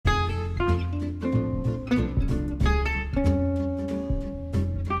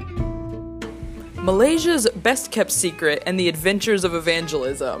Malaysia's best-kept secret and the adventures of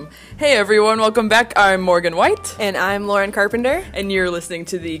evangelism. Hey everyone, welcome back. I'm Morgan White. And I'm Lauren Carpenter. And you're listening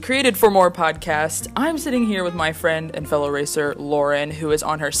to the Created for More podcast. I'm sitting here with my friend and fellow racer, Lauren, who is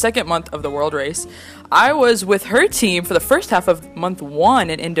on her second month of the World Race. I was with her team for the first half of month 1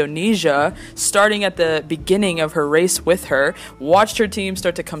 in Indonesia, starting at the beginning of her race with her, watched her team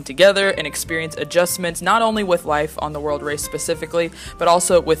start to come together and experience adjustments, not only with life on the World Race specifically, but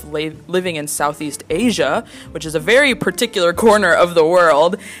also with living in Southeast Asia, which is a very particular corner of the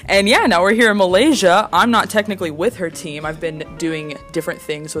world. And yeah, now we're here in Malaysia. I'm not technically with her team. I've been doing different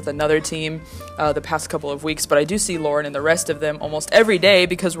things with another team the past couple of weeks, but I do see Lauren and the rest of them almost every day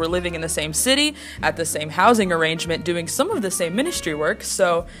because we're living in the same city, at the same housing arrangement, doing some of the same ministry work.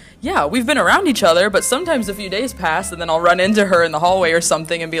 So yeah, we've been around each other, but sometimes a few days pass and then I'll run into her in the hallway or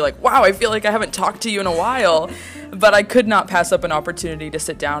something and be like, wow, I feel like I haven't talked to you in a while. But I could not pass up an opportunity to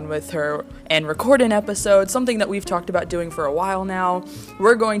sit down with her and record an episode, something that we've talked about doing for a while now.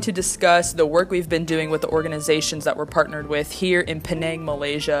 We're going to discuss the work we've been doing with the organizations that we're partnered with here in Penang,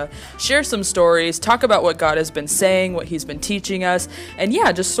 Malaysia, share some stories, talk about what God has been saying, what he's been teaching us, and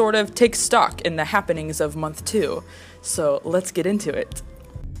yeah, just sort of take stock in the happenings of month 2. So let's get into it.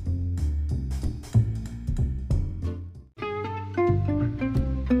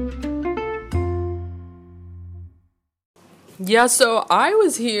 Yeah, so I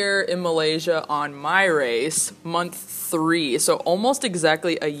was here in Malaysia on my race, month 3, so almost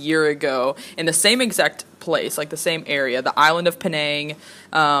exactly a year ago, in the same exact place, like the same area, the island of Penang.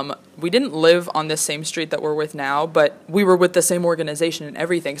 We didn't live on this same street that we're with now, but we were with the same organization and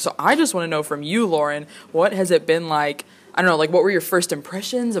everything. So I just want to know from you, Lauren, what has it been like? I don't know, like, what were your first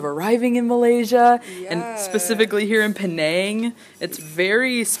impressions of arriving in Malaysia? Yeah. And specifically here in Penang? It's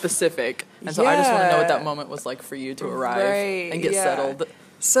very specific. And so I just want to know what that moment was like for you to arrive and get settled.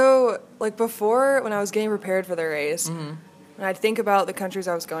 So, like, before, when I was getting prepared for the race, when I'd think about the countries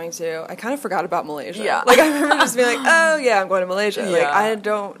I was going to, I kind of forgot about Malaysia. Yeah. Like, I remember just being like, oh, yeah, I'm going to Malaysia. Like, I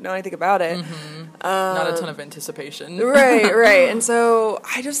don't know anything about it. Not a ton of anticipation. Right. And so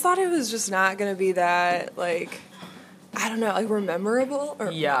I just thought it was just not going to be that, like, I don't know, like, we're memorable?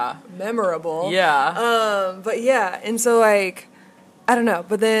 Memorable. Yeah. But yeah, and so, like, I don't know,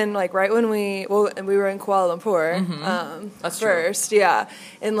 but then, like, right when we were in Kuala Lumpur, That's first, true. yeah,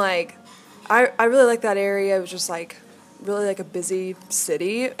 and, like, I really liked that area. It was just, like, really, like, a busy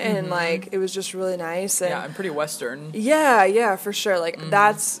city, and, like, it was just really nice. And pretty Western. Yeah, for sure. Like,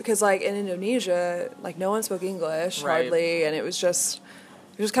 that's, because, like, in Indonesia, like, no one spoke English, hardly, and it was just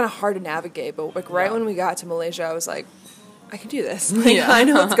kind of hard to navigate, but, like, right when we got to Malaysia, I was like, I can do this. Like, I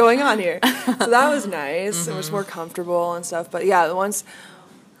know what's going on here. So that was nice. It was more comfortable and stuff. But yeah,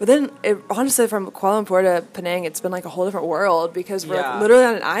 but then, honestly, from Kuala Lumpur to Penang, it's been like a whole different world because we're like, literally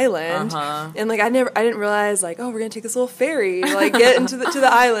on an island. And like, I didn't realize, like, oh, we're going to take this little ferry, like, get into to the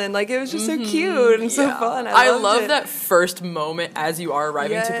island. Like, it was just so cute and so fun. I love that first moment as you are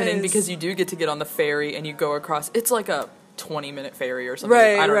arriving to Penang, because you do get on the ferry and you go across. It's like a 20-minute ferry or something.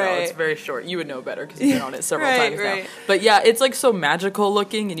 I don't know. It's very short. You would know better because you've been on it several times now. But yeah, it's like so magical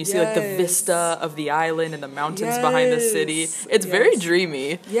looking, and you see like the vista of the island and the mountains behind the city. It's very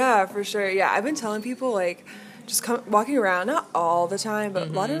dreamy. Yeah, for sure. Yeah, I've been telling people, like, just walking around, not all the time, but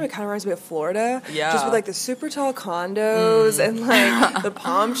a lot of them, it kind of reminds me of Florida. Yeah. Just with, like, the super tall condos and, like, the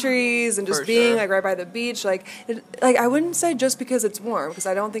palm trees and just being, like, right by the beach. Like, I wouldn't say just because it's warm, because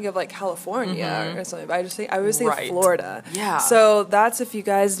I don't think of, like, California or something, but I always think of Florida. Yeah. So that's if you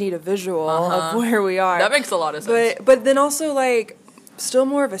guys need a visual of where we are. That makes a lot of sense. But then also, like, still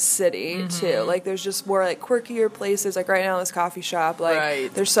more of a city too. Like, there's just more, like, quirkier places. Like, right now in this coffee shop,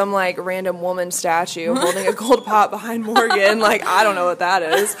 like, there's some, like, random woman statue holding a gold pot behind Morgan. Like, I don't know what that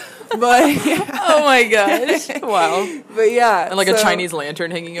is, but oh my gosh, wow. But yeah, and like a Chinese lantern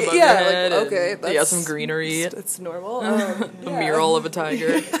hanging above your head. Like, okay, that's some greenery. It's normal. A mural of a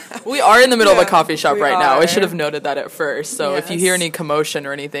tiger. We are in the middle of a coffee shop right now. I should have noted that at first. So if you hear any commotion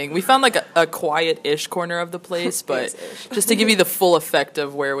or anything, we found like a quiet-ish corner of the place, but just to give you the full effect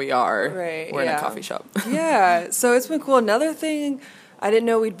of where we are, we're in a coffee shop. Yeah, so it's been cool. Another thing, I didn't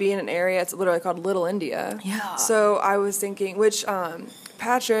know we'd be in an area, it's literally called Little India. Yeah. So I was thinking, which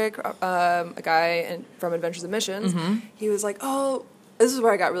Patrick, a guy from Adventures and Missions, he was like, oh, this is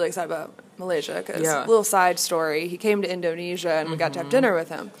where I got really excited about Malaysia, because little side story, he came to Indonesia and we got to have dinner with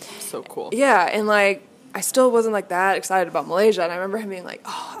him. So cool. Yeah, and like, I still wasn't like that excited about Malaysia, and I remember him being like,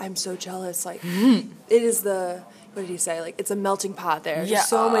 oh, I'm so jealous, like, it is the what did he say? Like, it's a melting pot there. There's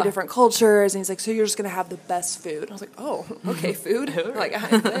so many different cultures. And he's like, so you're just going to have the best food. And I was like, oh, okay, food? Like,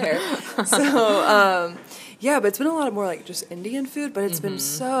 I'm there. So, yeah, but it's been a lot more like just Indian food, but it's been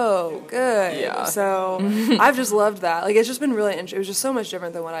so good. Yeah. So I've just loved that. Like, it's just been really it was just so much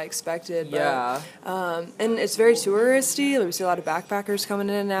different than what I expected. But, and it's very touristy. Like, we see a lot of backpackers coming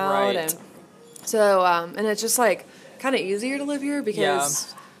in and out. Right. And so, and it's just like kind of easier to live here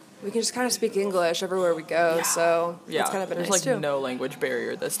because we can just kind of speak English everywhere we go, so it's kind of been nice too. There's like no language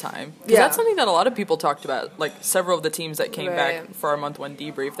barrier this time. Because that's something that a lot of people talked about. Like several of the teams that came back for our month 1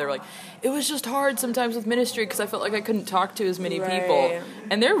 debrief, they were like, it was just hard sometimes with ministry because I felt like I couldn't talk to as many people.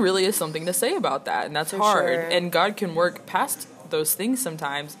 And there really is something to say about that, and that's hard. Sure. And God can work past those things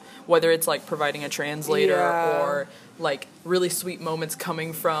sometimes, whether it's like providing a translator or like really sweet moments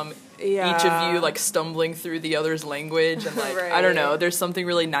coming from each of you like stumbling through the other's language and like I don't know, there's something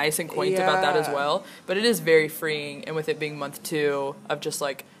really nice and quaint about that as well, but it is very freeing. And with it being month 2 of just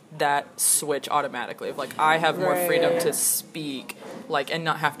like that switch automatically of like I have more freedom to speak like and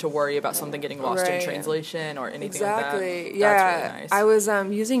not have to worry about something getting lost in translation or anything like that. That's really nice. I was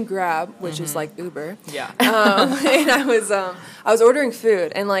using Grab, which is like Uber. And I was ordering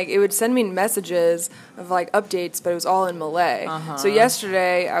food and like it would send me messages of like updates, but it was all in Malay. So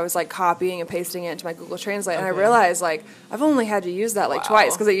yesterday I was like copying and pasting it into my Google Translate and I realized like I've only had to use that like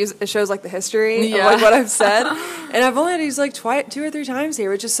twice because it shows like the history of like what I've said, and I've only had to use like 2 or 3 times here,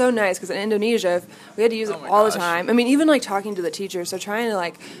 which is so nice because in Indonesia we had to use it all the time. I mean, even like talking to the teachers, so trying to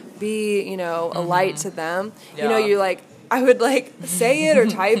like be, you know, a light to them. You know, you like I would like say it or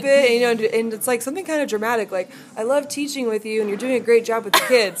type it, and, you know, and it's like something kind of dramatic. Like, I love teaching with you, and you're doing a great job with the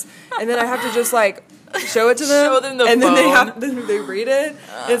kids, and then I have to just like show it to them, and then they read it.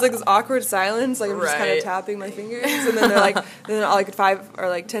 And it's like this awkward silence. Like I'm just kind of tapping my fingers, and then they're like, then all like 5 or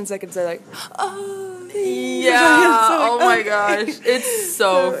like 10 seconds, they're like, oh. Oh my gosh, it's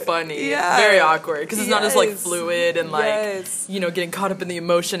so funny. Very awkward because it's not as like fluid and like you know, getting caught up in the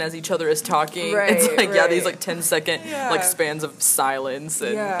emotion as each other is talking. It's like these like 10-second like spans of silence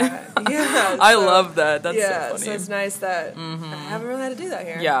and I love that. That's so funny. So it's nice that I haven't really had to do that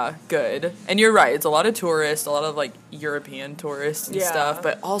here. Yeah, good. And you're right, it's a lot of tourists, a lot of like European tourists and stuff,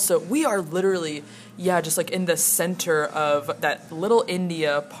 but also we are literally just like in the center of that little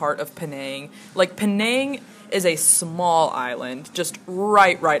India part of Penang. Like Penang is a small island just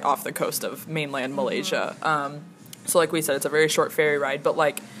right off the coast of mainland Malaysia. So like we said, it's a very short ferry ride, but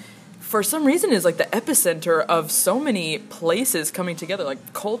like for some reason is like the epicenter of so many places coming together,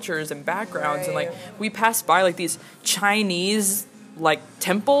 like cultures and backgrounds. And like we passed by like these Chinese like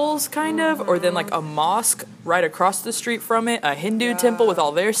temples kind of, or then like a mosque right across the street from it, a Hindu temple with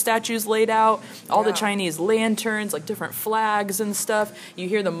all their statues laid out, all the Chinese lanterns, like different flags and stuff. You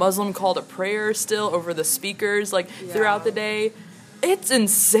hear the Muslim call to prayer still over the speakers like throughout the day. It's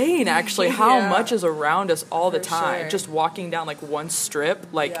insane actually how much is around us all the time. Just walking down like one strip,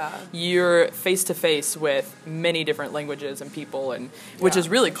 like you're face to face with many different languages and people, and which is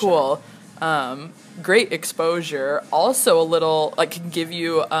really cool. Great exposure. Also a little like can give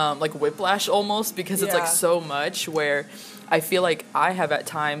you like whiplash almost because it's like so much where I feel like I have at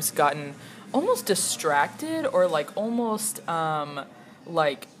times gotten almost distracted or like almost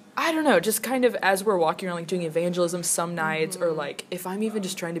like I don't know, just kind of as we're walking around, like doing evangelism some nights, or like if I'm even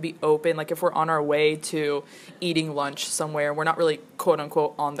just trying to be open, like if we're on our way to eating lunch somewhere, we're not really quote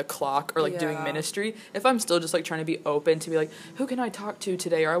unquote on the clock or like doing ministry. If I'm still just like trying to be open to be like, who can I talk to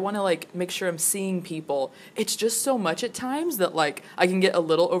today? Or I want to like make sure I'm seeing people. It's just so much at times that like I can get a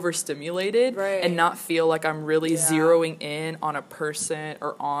little overstimulated and not feel like I'm really zeroing in on a person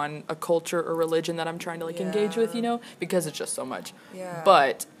or on a culture or religion that I'm trying to like engage with, you know, because it's just so much.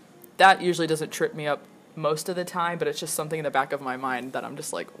 But that usually doesn't trip me up most of the time, but it's just something in the back of my mind that I'm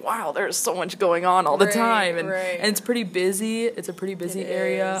just like, wow, there's so much going on all the time. And it's pretty busy. It's a pretty busy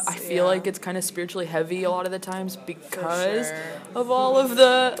area. I feel like it's kind of spiritually heavy a lot of the times because of all of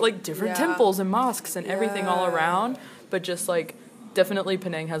the like different temples and mosques and everything all around. But just like definitely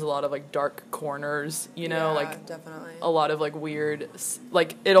Penang has a lot of like dark corners, you know, like a lot of like weird,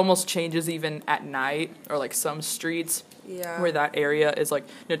 like it almost changes even at night, or like some streets where that area is like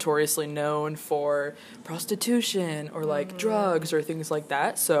notoriously known for prostitution or like drugs or things like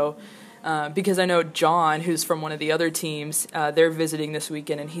that. So because I know John, who's from one of the other teams, they're visiting this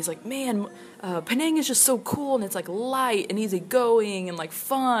weekend, and he's like, man, Penang is just so cool, and it's like light and easygoing and like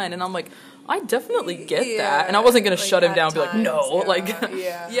fun. And I'm like, I definitely get that. And I wasn't going to shut him down and be like, no,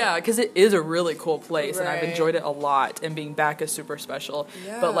 because it is a really cool place and I've enjoyed it a lot, and being back is super special.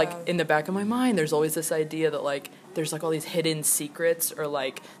 But like in the back of my mind, there's always this idea that like there's like all these hidden secrets or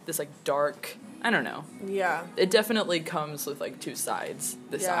like this like dark I don't know. Yeah. It definitely comes with, like, two sides,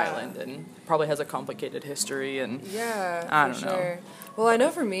 this island, and probably has a complicated history, and I don't know. Well, I know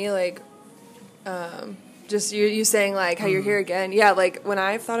for me, like, just you saying, like, how you're here again. Yeah, like, when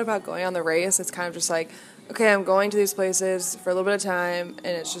I've thought about going on the race, it's kind of just like, okay, I'm going to these places for a little bit of time,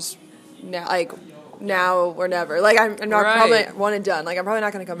 and it's just now or never. Like, I'm not probably one and done. Like, I'm probably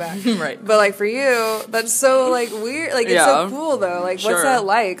not going to come back. Right. But, like, for you, that's so, like, weird. Like, it's so cool, though. Like, what's that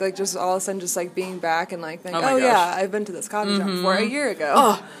like? Like, just all of a sudden just, like, being back and, like, thinking, yeah, I've been to this coffee shop before a year ago.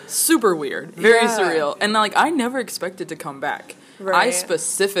 Oh, super weird. Very surreal. And, like, I never expected to come back. Right. I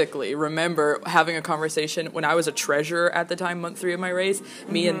specifically remember having a conversation when I was a treasurer at the time, month 3 of my race.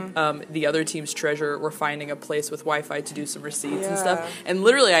 Me and the other team's treasurer were finding a place with Wi-Fi to do some receipts and stuff. And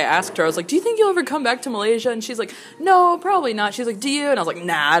literally I asked her, I was like, do you think you'll ever come back to Malaysia? And she's like, no, probably not. She's like, do you? And I was like,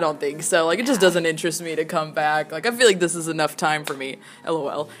 nah, I don't think so. Like, it just doesn't interest me to come back. Like, I feel like this is enough time for me.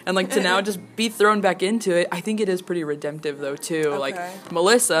 LOL. And, like, to now just be thrown back into it, I think it is pretty redemptive, though, too. Okay. Like,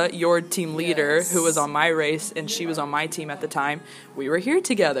 Melissa, your team leader, who was on my race, and she was on my team at the time, we were here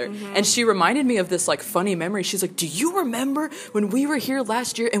together. And she reminded me of this, like, funny memory. She's like, do you remember when we were here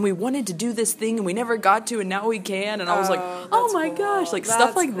last year and we wanted to do this thing and we never got to and now we can? And I was like, oh my gosh, like,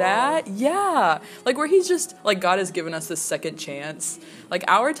 stuff like that. Yeah. Like, where he's just, like, God has given us this second chance. Like,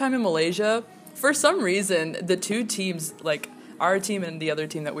 our time in Malaysia, for some reason, the two teams, like, our team and the other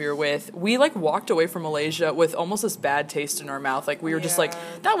team that we were with, we, like, walked away from Malaysia with almost this bad taste in our mouth. Like, we were just like,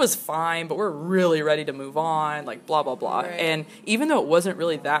 that was fine, but we're really ready to move on, like, blah, blah, blah. Right. And even though it wasn't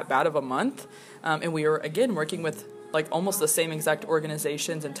really that bad of a month, and we were, again, working with, like, almost the same exact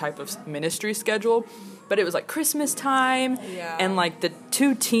organizations and type of ministry schedule, but it was, like, Christmas time, and, like, the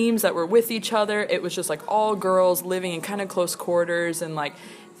two teams that were with each other, it was just, like, all girls living in kind of close quarters, and, like,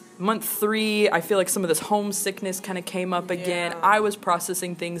 month 3, I feel like some of this homesickness kind of came up again. I was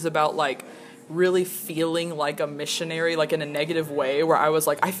processing things about, like, really feeling like a missionary, like, in a negative way, where I was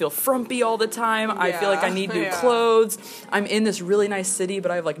like, I feel frumpy all the time. I feel like I need new clothes. I'm in this really nice city,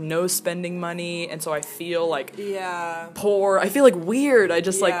 but I have, like, no spending money, and so I feel, like, poor. I feel, like, weird. I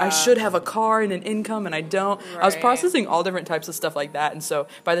just, like, I should have a car and an income, and I don't. I was processing all different types of stuff like that, and so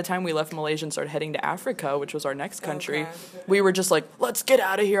by the time we left Malaysia and started heading to Africa, which was our next country, we were just like, let's get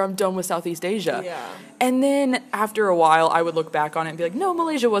out of here. I'm done with Southeast Asia. And then after a while, I would look back on it and be like, no,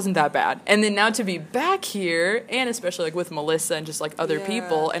 Malaysia wasn't that bad. And then now to be back here, and especially, like, with Melissa and just, like, other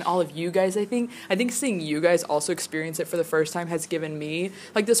people and all of you guys, I think seeing you guys also experience it for the first time has given me,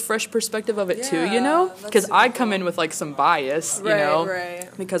 like, this fresh perspective of it too, you know? Because I come in with, like, some bias, you know?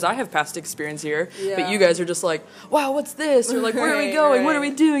 Because I have past experience here, but you guys are just like, wow, what's this? Or, like, where are we going? What are we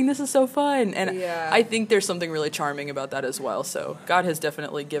doing? This is so fun. And I think there's something really charming about that as well. So God has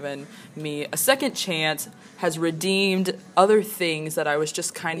definitely given me a second chance, has redeemed other things that I was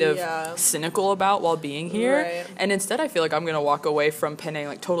just kind of cynical about while being here. And instead I feel like I'm going to walk away from Penang,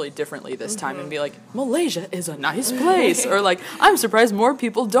 like, totally differently this time and be like, Malaysia is a nice place. Or, like, I'm surprised more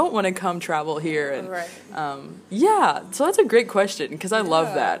people don't want to come travel here. And so that's a great question, because I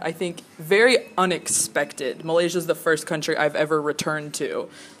love that. I think very unexpected. Malaysia is the first country I've ever returned to.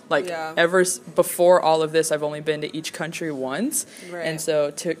 Like, ever before all of this, I've only been to each country once. And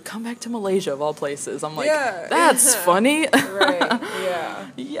so to come back to Malaysia, of all places, I'm like, that's funny. But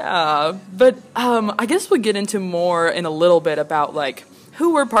I guess we'll get into more in a little bit about, like,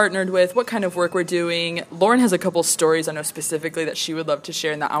 who we're partnered with, what kind of work we're doing. Lauren has a couple stories I know specifically that she would love to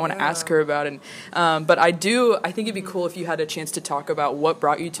share and that I want to ask her about. And but I think it'd be cool if you had a chance to talk about what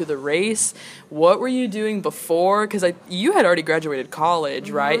brought you to the race. What were you doing before? Because you had already graduated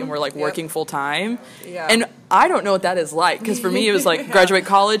college, right? And were, like, working full time. And I don't know what that is like, because for me it was like, graduate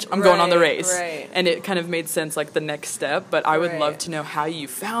college, I'm going on the race. And it kind of made sense, like, the next step. But I would love to know how you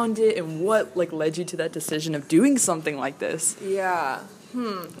found it and what, like, led you to that decision of doing something like this.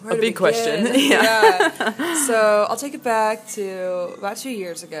 A big question. So I'll take it back to about 2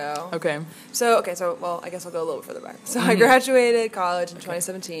 years ago. So well, I guess I'll go a little further back. So I graduated college in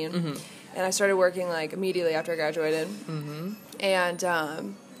 2017, and I started working, like, immediately after I graduated. And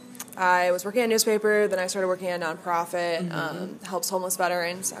I was working at a newspaper, then I started working at a nonprofit, helps homeless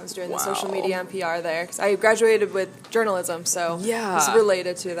veterans. I was doing the social media and PR there, because I graduated with journalism, so it's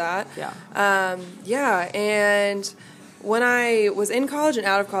related to that. And when I was in college and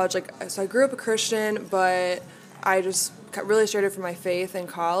out of college, like, so I grew up a Christian, but I just really started for my faith in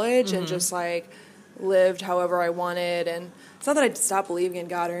college and just, like, lived however I wanted. And it's not that I stopped believing in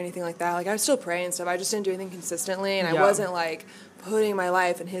God or anything like that. Like, I was still praying and stuff. I just didn't do anything consistently, and I wasn't, like, putting my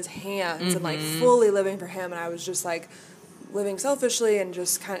life in His hands and, like, fully living for Him. And I was just, like, living selfishly and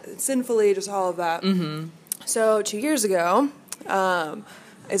just kind of sinfully, just all of that. So 2 years ago,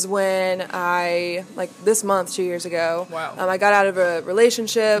 is when I, like this month, 2 years ago, Wow. I got out of a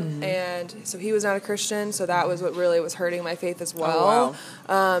relationship, and so he was not a Christian, so that was what really was hurting my faith as well.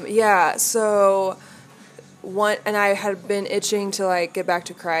 Oh, wow. So and I had been itching to like get back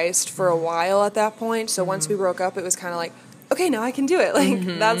to Christ for a while at that point. So once we broke up, it was kind of like, okay, now I can do it. Like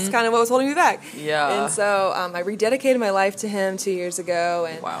that's kind of what was holding me back. Yeah. And so I rededicated my life to him 2 years ago,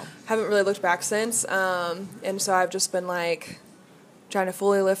 and haven't really looked back since. And so I've just been like trying to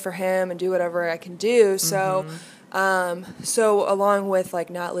fully live for him and do whatever I can do. So so along with like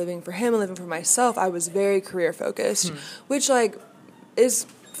not living for him and living for myself, I was very career focused, which like is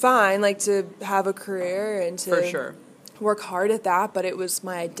fine, like to have a career and to for sure work hard at that, but it was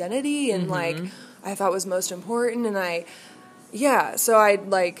my identity and like I thought was most important, and so I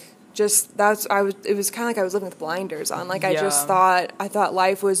like just it was kind of like I was living with blinders on. Like I thought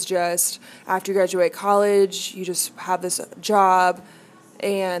life was just after you graduate college, you just have this job,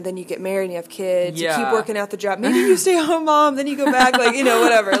 and then you get married and you have kids. You keep working out the job. Maybe you stay home mom, then you go back, like, you know,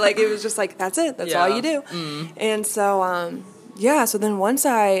 whatever. Like it was just like, that's it. That's all you do. And so, so then once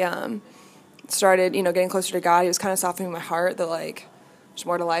I started, you know, getting closer to God, he was kind of softening my heart that like there's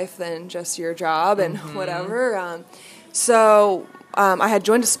more to life than just your job and whatever. So I had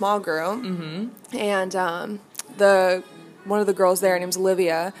joined a small group, and one of the girls there, her name's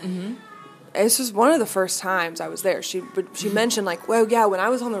Olivia. This was one of the first times I was there. She mentioned like, well, yeah, when I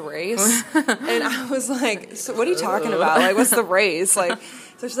was on the race, and I was like, so what are you talking about? Like, what's the race? Like,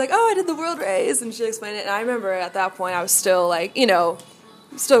 so she's like, oh, I did the world race, and she explained it. And I remember at that point I was still like, you know,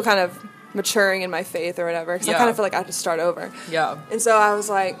 still kind of maturing in my faith or whatever, because I kind of feel like I had to start over. Yeah. And so I was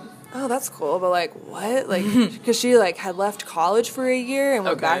like, oh, that's cool, but like, what? Like, because she like had left college for a year and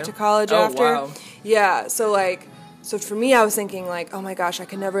went back to college after. Wow. Yeah. So like. So for me, I was thinking like, oh my gosh, I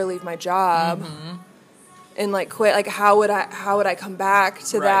could never leave my job and like quit. Like how would I come back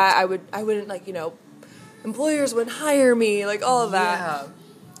to that? I wouldn't like, you know, employers wouldn't hire me, like all of that. Yeah.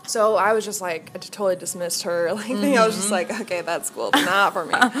 So I was just like, I totally dismissed her like thing. I was just like, okay, that's cool, but not for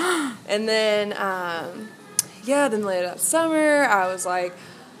me. And then, then later that summer, I was like,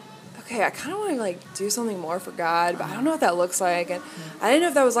 okay, I kind of want to like do something more for God, but I don't know what that looks like. And I didn't know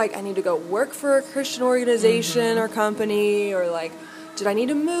if that was like I need to go work for a Christian organization or company, or like did I need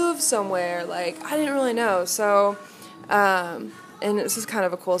to move somewhere? Like I didn't really know. So, and this is kind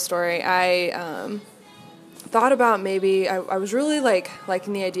of a cool story. I thought about maybe I was really like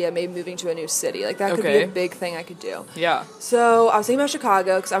liking the idea of maybe moving to a new city. Like that could be a big thing I could do. Yeah. So I was thinking about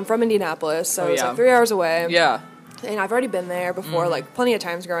Chicago because I'm from Indianapolis, so it's like 3 hours away. Yeah. And I've already been there before, like plenty of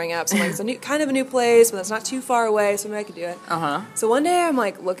times growing up. So like, it's a kind of a new place, but it's not too far away, so maybe I could do it. So one day I'm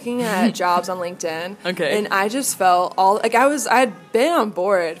like looking at jobs on LinkedIn, and I just felt I had been on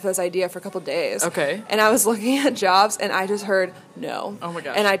board for this idea for a couple of days. And I was looking at jobs, and I just heard no. Oh my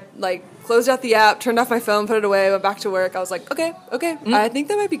gosh. And I like closed out the app, turned off my phone, put it away, went back to work. I was like, okay, I think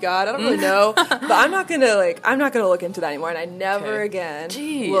that might be God. I don't really know, but I'm not gonna look into that anymore. And I never again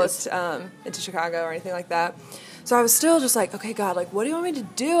looked into Chicago or anything like that. So I was still just like, okay, God, like, what do you want me to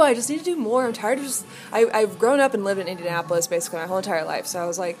do? I just need to do more. I'm tired of just, I've grown up and lived in Indianapolis basically my whole entire life. So I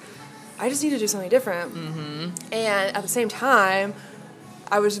was like, I just need to do something different. And at the same time,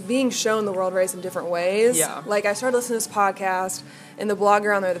 I was being shown the world race in different ways. Yeah. Like, I started listening to this podcast, and the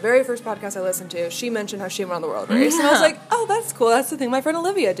blogger on there, the very first podcast I listened to, she mentioned how she went on the world race. And I was like, oh, that's cool. That's the thing my friend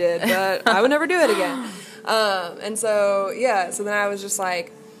Olivia did, but I would never do it again. And so, so then I was just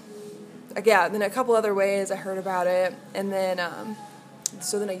like, then a couple other ways I heard about it, and then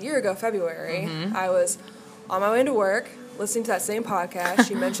so then a year ago, February, I was on my way to work listening to that same podcast.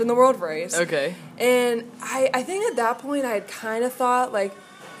 She mentioned the world race. And I think at that point I had kind of thought like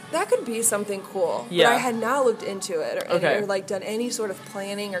that could be something cool, but I had not looked into it or like done any sort of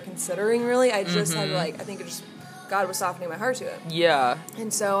planning or considering really. I just had like I think it just God was softening my heart to it. Yeah.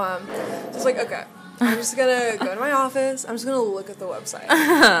 And so just like okay. I'm just going to go to my office. I'm just going to look at the website.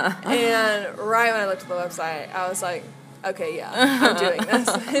 And right when I looked at the website, I was like, okay, yeah, I'm doing this.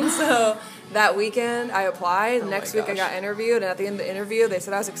 And so that weekend, I applied. Next week, I got interviewed. And at the end of the interview, they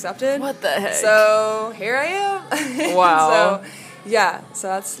said I was accepted. What the heck? So here I am. Wow. So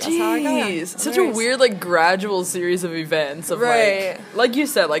that's how I got it. Such a weird, like, gradual series of events of, like you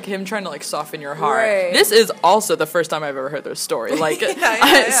said, like, him trying to, like, soften your heart. This is also the first time I've ever heard this story. Like,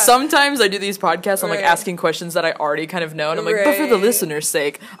 sometimes I do these podcasts, I'm, like, asking questions that I already kind of know, and I'm like, but for the listener's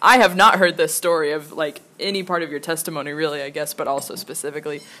sake, I have not heard this story of, like, any part of your testimony, really, I guess, but also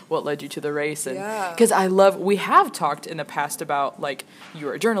specifically what led you to the race. And because we have talked in the past about, like, you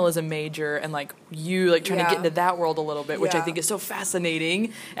were a journalism major and, like, you, like, trying to get into that world a little bit, which I think is so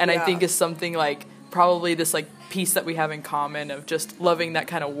fascinating, and I think is something, like, probably this like piece that we have in common of just loving that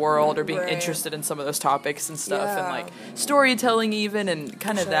kind of world or being interested in some of those topics and stuff and like storytelling even and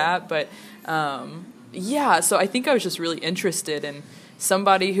kind of that. But so I think I was just really interested in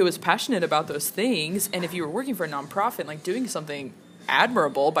somebody who was passionate about those things. And if you were working for a nonprofit, like doing something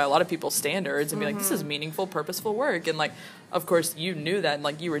admirable by a lot of people's standards and be like, this is meaningful, purposeful work. And like, of course you knew that and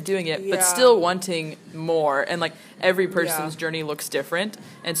like you were doing it, but still wanting more. And like every person's journey looks different.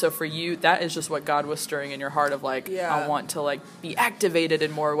 And so for you, that is just what God was stirring in your heart of like, I want to like be activated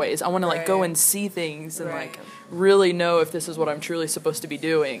in more ways. I want to like go and see things and like really know if this is what I'm truly supposed to be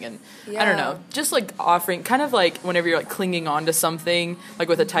doing. And I don't know, just like offering kind of like whenever you're like clinging on to something like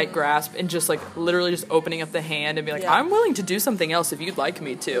with a tight grasp and just like literally just opening up the hand and be like, I'm willing to do something else if you'd like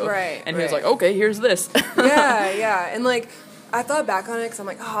me to. And he was like, okay, here's this. And like, I thought back on it because I'm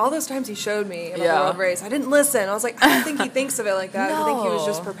like, all those times he showed me about the world race, I didn't listen. I was like, I don't think he thinks of it like that. I think he was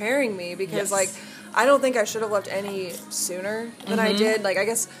just preparing me because like, I don't think I should have left any sooner than I did. Like, I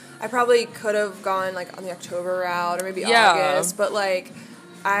guess I probably could have gone like on the October route or maybe August, but like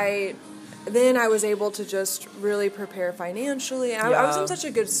I was able to just really prepare financially. And I was in such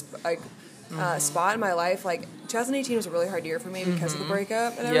a good spot in my life. Like 2018 was a really hard year for me because of the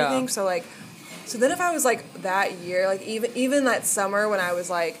breakup and everything. So then if I was like that year, like even that summer when I was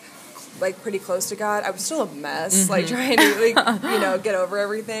like pretty close to God, I was still a mess, like trying to like, get over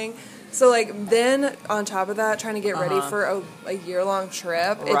everything. So like then on top of that, trying to get ready for a year-long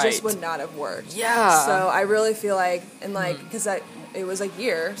trip, it just would not have worked. So I really feel like, and like, because it was a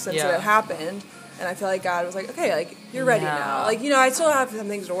year since it had happened. And I feel like God was like, okay, like, you're ready now. Like, I still have some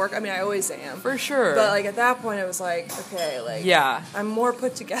things to work. I mean, I always am. For sure. But, like, at that point, it was like, okay, like, I'm more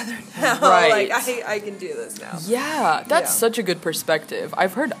put together now. Like, I can do this now. Yeah, that's such a good perspective.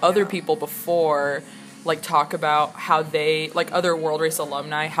 I've heard other people before, like, talk about how they, like, other World Race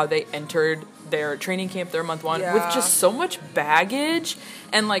alumni, how they entered their training camp, their month one, with just so much baggage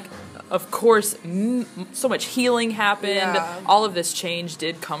and, like, of course, so much healing happened. All of this change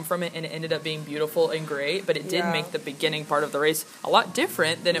did come from it, and it ended up being beautiful and great. But it did make the beginning part of the race a lot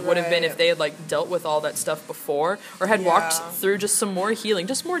different than it would have been if they had like dealt with all that stuff before, or had walked through just some more healing,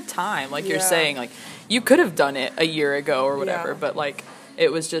 just more time. Like you're saying, like you could have done it a year ago or whatever, but like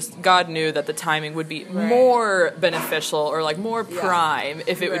it was just God knew that the timing would be more beneficial or like more prime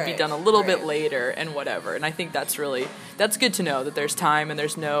if it would be done a little bit later and whatever. And I think that's good to know that there's time and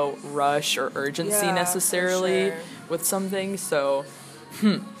there's no rush or urgency necessarily with some things. So,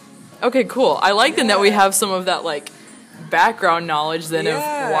 okay, cool. I like then that we have some of that like background knowledge then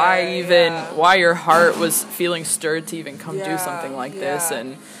of why your heart was feeling stirred to even come do something like this.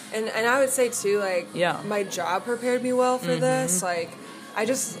 And I would say too, like my job prepared me well for this. Like I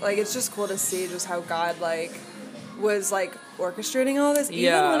just like it's just cool to see just how God like was like orchestrating all this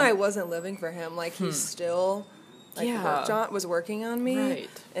even when I wasn't living for him. Like he still was working on me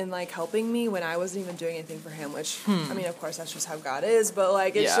and like helping me when I wasn't even doing anything for him, which I mean of course that's just how God is, but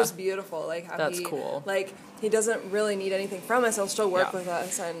like it's just beautiful like how that's cool. Like he doesn't really need anything from us. He'll still work with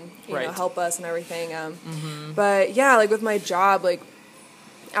us and you know help us and everything. But yeah, like with my job, like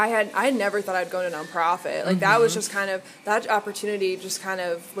I had never thought I'd go into nonprofit. Like that was just kind of that opportunity just kind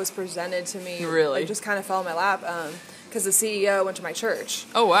of was presented to me. Really, like, just kind of fell in my lap because the CEO went to my church.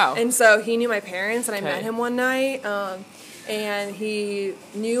 Oh wow! And so he knew my parents, and I met him one night. And he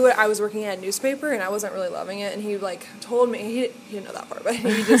knew I was working at a newspaper, and I wasn't really loving it. And he like told me he didn't know that part, but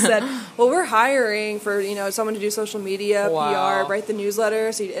he just said, "Well, we're hiring for someone to do social media, PR, write the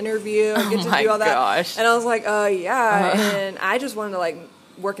newsletter, so you'd interview and get to do all that." Gosh. And I was like, And I just wanted to like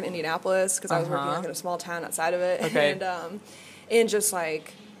work in Indianapolis because I was working like in a small town outside of it, and just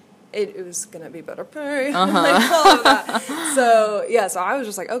like it was gonna be better pay, like all of that. So I was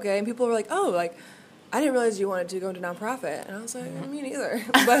just like okay, and people were like, oh, like I didn't realize you wanted to go into nonprofit, and I was like, me neither.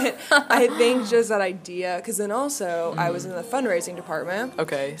 But I think just that idea, because then also I was in the fundraising department.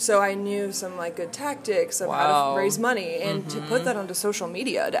 Okay. So I knew some like good tactics of how to raise money and to put that onto social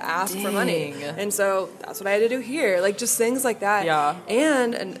media to ask for money. And so that's what I had to do here, like just things like that. Yeah.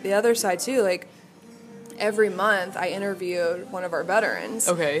 And the other side too, like every month I interviewed one of our veterans.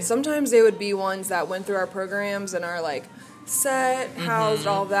 Okay. Sometimes they would be ones that went through our programs and are like set, housed,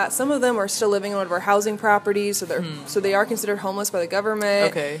 all of that. Some of them are still living in one of our housing properties, so they are considered homeless by the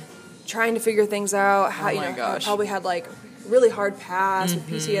government. Okay. Trying to figure things out. How, probably had like really hard past with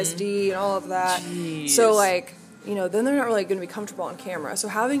PTSD and all of that. Jeez. So like, then they're not really going to be comfortable on camera. So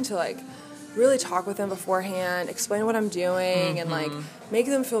having to like really talk with them beforehand, explain what I'm doing, and like make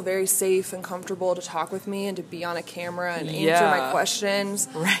them feel very safe and comfortable to talk with me and to be on a camera and answer my questions.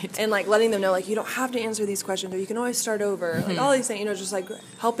 Right. And like letting them know like you don't have to answer these questions or you can always start over. Like all these things, just like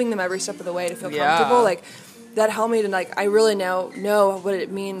helping them every step of the way to feel comfortable. Like that helped me to like I really now know what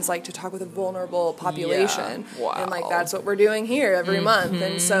it means like to talk with a vulnerable population. Yeah. Wow. And like that's what we're doing here every month.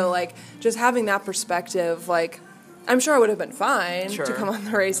 And so like just having that perspective, like I'm sure I would have been fine to come on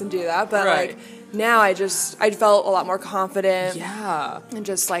the race and do that, but like now I felt a lot more confident. Yeah. And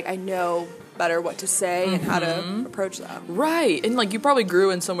just like I know better what to say and how to approach that. Right. And like you probably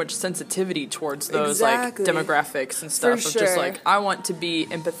grew in so much sensitivity towards those like demographics and stuff of just like I want to be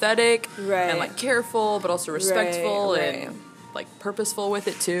empathetic and like careful but also respectful and like purposeful with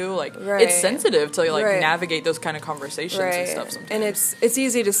it too. Like it's sensitive to like navigate those kind of conversations and stuff sometimes. And it's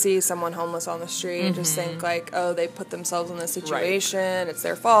easy to see someone homeless on the street and just think like, oh, they put themselves in this situation, it's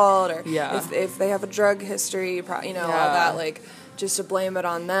their fault, or if they have a drug history, all that, like just to blame it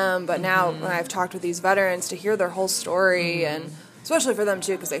on them. But now when I've talked with these veterans to hear their whole story and especially for them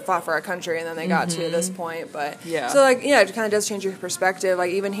too, because they fought for our country and then they got to this point. But so like it kind of does change your perspective.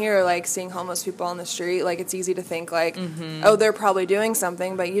 Like even here, like seeing homeless people on the street, like it's easy to think like, oh, they're probably doing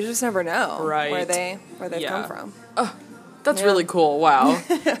something, but you just never know where they've come from. Oh, that's really cool. Wow.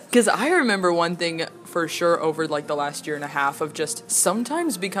 Because I remember one thing for sure over like the last year and a half of just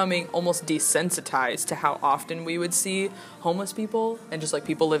sometimes becoming almost desensitized to how often we would see homeless people and just like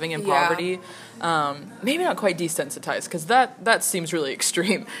people living in poverty. Maybe not quite desensitized because that seems really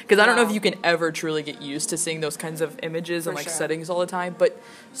extreme because I don't know if you can ever truly get used to seeing those kinds of images and like settings all the time, but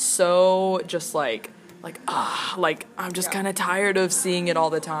so just like I'm just kind of tired of seeing it all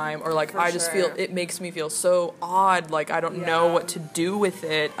the time, or like I just feel it makes me feel so odd, like I don't know what to do with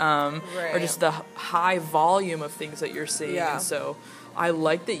it, or just the high volume of things that you're seeing. And so I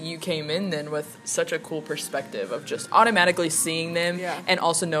like that you came in then with such a cool perspective of just automatically seeing them and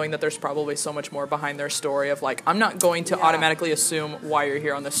also knowing that there's probably so much more behind their story of like I'm not going to automatically assume why you're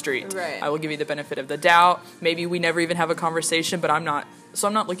here on the street. I will give you the benefit of the doubt. Maybe we never even have a conversation, but I'm not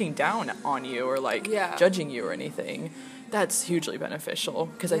looking down on you or like judging you or anything. That's hugely beneficial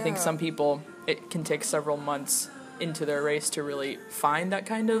because I think some people, it can take several months into their race to really find that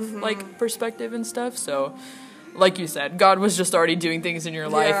kind of like perspective and stuff. So like you said, God was just already doing things in your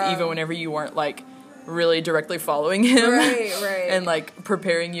life even whenever you weren't like really directly following him and like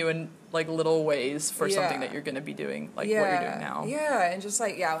preparing you in like little ways for something that you're going to be doing, like what you're doing now. And just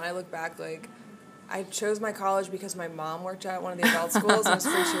like when I look back, like I chose my college because my mom worked at one of the adult schools and it was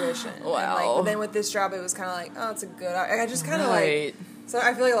free tuition. Wow. And like, but then with this job, it was kind of like, oh, it's a good. I just kind of like. So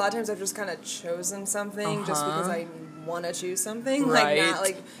I feel like a lot of times I've just kind of chosen something just because I want to choose something. Like not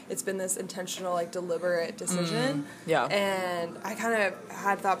like it's been this intentional, like deliberate decision. And I kind of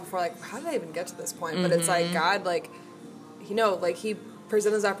had thought before, like, how did I even get to this point? But it's like God, like, like He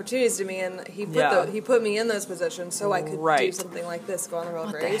presented those opportunities to me, and He put me in those positions so I could do something like this, go on the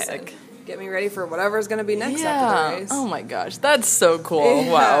road race, and get me ready for whatever's going to be next after the race. Oh my gosh, that's so cool.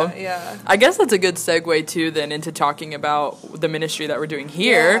 Wow. I guess that's a good segue too then into talking about the ministry that we're doing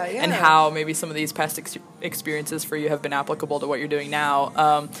here and how maybe some of these past experiences for you have been applicable to what you're doing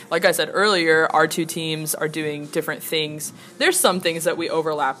now. Like I said earlier, our two teams are doing different things. There's some things that we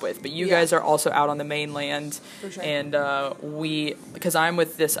overlap with, but you guys are also out on the mainland. For sure. And because I'm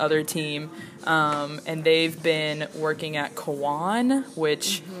with this other team, and they've been working at Kawan,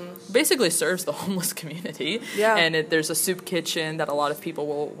 which basically serves the homeless community. And there's a soup kitchen that a lot of people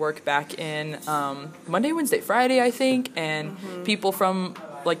will work back in Monday, Wednesday, Friday, I think. And people from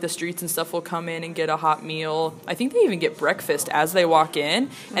like the streets and stuff will come in and get a hot meal. I think they even get breakfast as they walk in,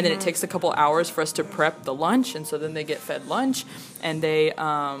 and then it takes a couple hours for us to prep the lunch, and so then they get fed lunch, and they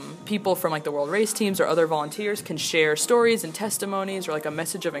people from like the World Race teams or other volunteers can share stories and testimonies or like a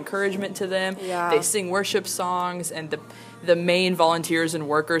message of encouragement to them. They sing worship songs, and the main volunteers and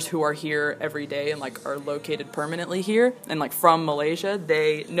workers who are here every day and like are located permanently here and like from Malaysia,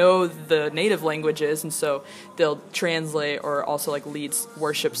 they know the native languages, and so they'll translate or also like lead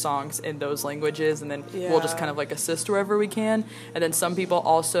worship songs in those languages, and then we'll just kind of like assist wherever we can. And then some people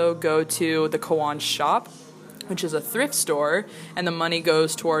also go to the Kawan shop, which is a thrift store, and the money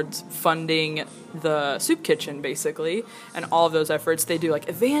goes towards funding the soup kitchen, basically, and all of those efforts. They do like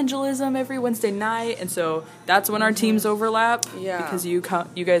evangelism every Wednesday night, and so that's when our teams overlap, because you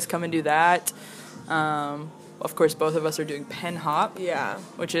guys come and do that. Of course, both of us are doing PENHOP,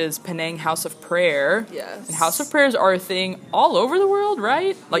 which is Penang House of Prayer. And House of Prayers are a thing all over the world,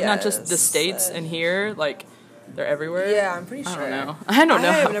 right? Like not just the States and here, like they're everywhere. Yeah, I'm pretty sure. I don't know.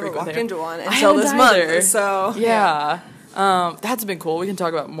 I've never walked into one until this month. So That's been cool. We can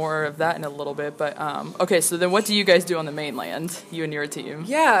talk about more of that in a little bit. But okay, so then what do you guys do on the mainland, you and your team?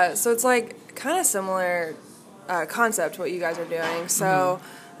 Yeah, so it's like kind of similar concept what you guys are doing. So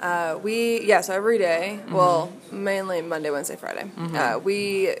so every day, well, mainly Monday, Wednesday, Friday,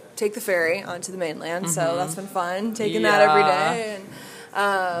 we take the ferry onto the mainland. So that's been fun, taking that every day.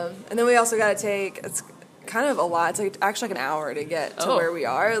 And then we also got to take, it's kind of a lot. It's like actually like an hour to get to where we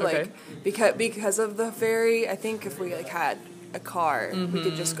are. Like because of the ferry, I think if we like had a car, we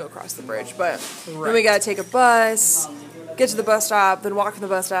could just go across the bridge. But then we got to take a bus, get to the bus stop, then walk from the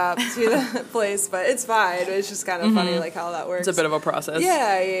bus stop to the place. But it's fine. It's just kind of funny like how that works. It's a bit of a process.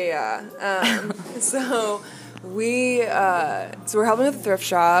 Yeah. So we're helping with the thrift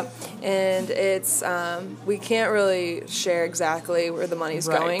shop, and it's we can't really share exactly where the money's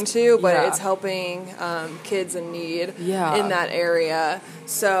going to, but it's helping kids in need in that area.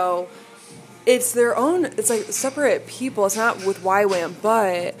 So it's their own, it's like separate people. It's not with YWAM,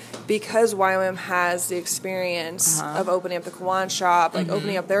 but because YWAM has the experience of opening up the Kawan shop, like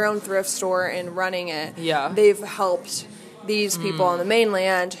opening up their own thrift store and running it, they've helped these people on the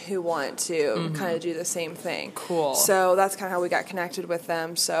mainland who want to kind of do the same thing. Cool. So that's kind of how we got connected with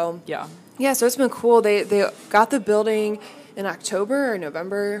them. So so it's been cool. They got the building in October or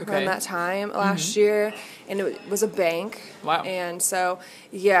November around that time last year, and it was a bank. Wow. And so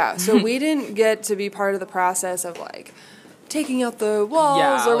so we didn't get to be part of the process of like taking out the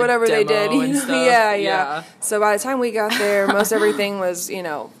walls or whatever they did. You know? So by the time we got there, most everything was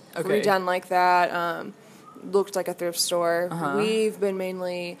redone like that. Looked like a thrift store. We've been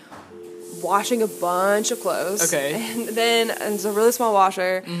mainly washing a bunch of clothes. And then it's a really small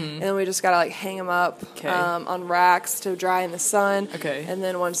washer, and then we just gotta like hang them up on racks to dry in the sun. And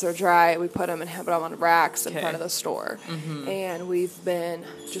then once they're dry, we put them and put them on racks in front of the store. And we've been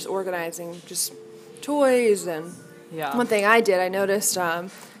just organizing just toys and one thing I did, I noticed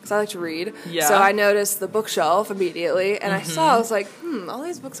because I like to read. So I noticed the bookshelf immediately, and I was like, all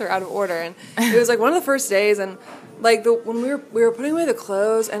these books are out of order. And it was like one of the first days, and like when we were putting away the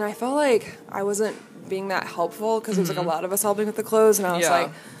clothes, and I felt like I wasn't being that helpful because there was like a lot of us helping with the clothes, and I was like,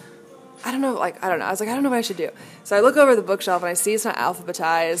 I don't know. I was like, I don't know what I should do. So I look over the bookshelf and I see it's not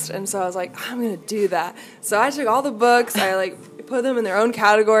alphabetized, and so I was like, I'm gonna do that. So I took all the books, I like put them in their own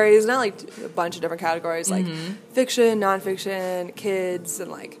categories, not like a bunch of different categories, like fiction, nonfiction, kids, and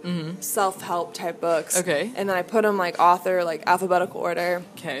like self-help type books. And then I put them like author, like alphabetical order.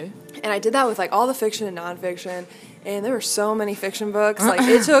 And I did that with like all the fiction and nonfiction. And there were so many fiction books. Like,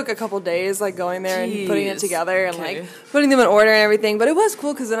 it took a couple days, like, going there and putting it together and, like, putting them in order and everything. But it was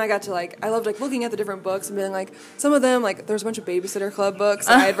cool because then I got to, like, I loved, like, looking at the different books and being like, some of them, like, there was a bunch of Babysitter Club books.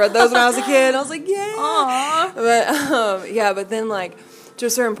 And I had read those when I was a kid. And I was like, yeah. But, but then, like, to a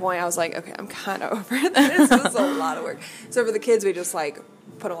certain point, I was like, okay, I'm kind of over this. This is a lot of work. So for the kids, we just, like,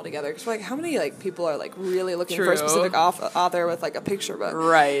 put them all together because like how many like people are like really looking for a specific author with like a picture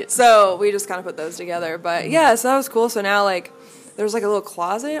book, so we just kind of put those together. But so that was cool. So now like there's like a little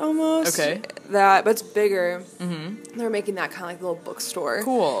closet almost but it's bigger. They're making that kind of like little bookstore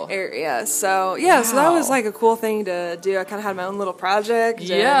area. So so that was like a cool thing to do. I kind of had my own little project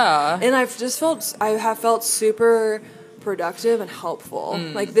and I've just felt super productive and helpful.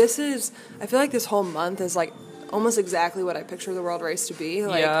 Like I feel like this whole month is like almost exactly what I picture the World Race to be.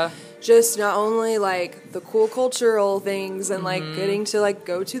 Like, just not only, like, the cool cultural things and, like, getting to, like,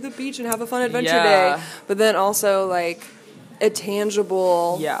 go to the beach and have a fun adventure day, but then also, like, a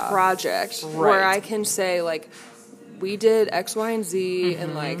tangible project where I can say, like, we did X, Y, and Z,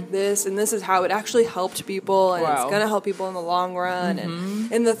 and, like, this is how it actually helped people, and it's going to help people in the long run.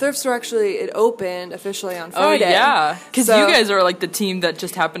 And the thrift store actually, it opened officially on Friday. Because you guys are, like, the team that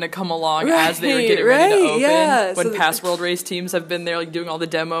just happened to come along as they were getting ready to open. When past World Race teams have been there, like, doing all the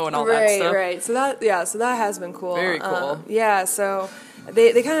demo and all that stuff. So that has been cool. Very cool. So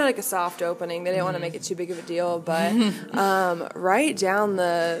they kind of like a soft opening. They didn't want to make it too big of a deal, but right down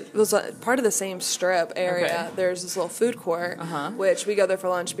it was part of the same strip area. There's this little food court, which we go there for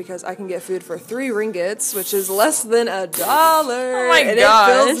lunch because I can get food for 3 ringgits, which is less than $1. Oh my and gosh.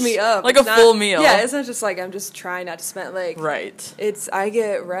 It fills me up. Like full meal. Yeah, it's not just like I'm just trying not to spend like. I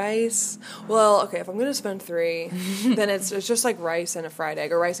get rice. Well, okay, if I'm gonna spend 3, then it's just like rice and a fried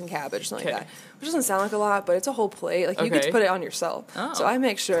egg or rice and cabbage, something like that. Which doesn't sound like a lot, but it's a whole plate. Like, you get to put it on yourself. So I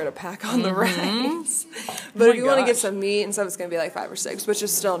make sure to pack on the rice. But if you want to get some meat and stuff, it's going to be like 5 or 6, which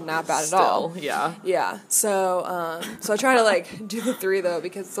is still not bad at all. Yeah. So I try to, like, do the 3, though,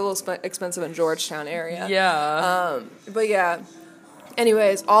 because it's a little expensive in Georgetown area. But,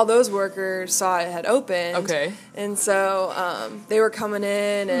 anyways, all those workers saw it had opened. And so they were coming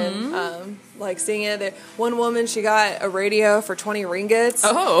in and, like seeing it. One woman, she got a radio for 20 ringgits.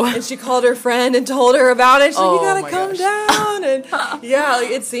 Oh. And she called her friend and told her about it. She's like, you gotta come gosh. down. And yeah,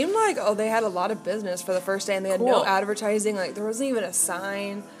 like, it seemed like, they had a lot of business for the first day, and they had no advertising. Like, there wasn't even a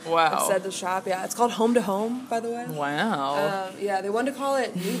sign that said the shop. Yeah, it's called Home to Home, by the way. Wow. Yeah, they wanted to call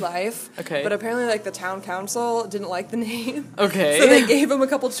it New Life. Okay. But apparently, like, the town council didn't like the name. Okay. So they gave them a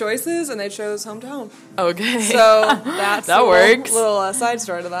couple choices, and they chose Home to Home. Okay. So that's that works. Little side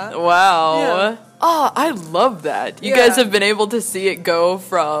story to that. Wow. Yeah. Oh, I love that. You guys have been able to see it go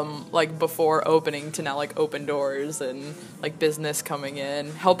from, like, before opening to now, like, open doors and, like, business coming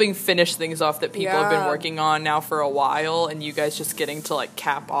in, helping finish things off that people have been working on now for a while, and you guys just getting to, like,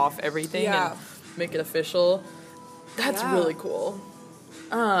 cap off everything and make it official. That's really cool.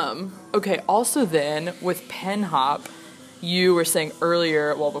 Okay, also then, with PENHOP, you were saying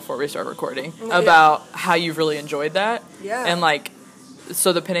earlier, well, before we start recording, about how you've really enjoyed that. Yeah. And, like,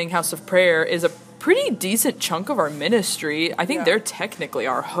 so the Penang House of Prayer is a pretty decent chunk of our ministry. I think they're technically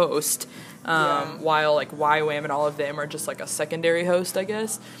our host, while, like, YWAM and all of them are just, like, a secondary host, I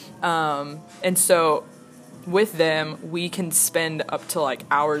guess. And so with them, we can spend up to, like,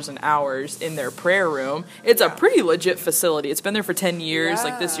 hours and hours in their prayer room. It's a pretty legit facility. It's been there for 10 years.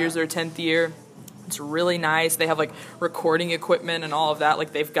 Like, this year's their 10th year. It's really nice. They have, like, recording equipment and all of that.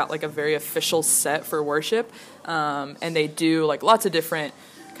 Like, they've got, like, a very official set for worship. And they do, like, lots of different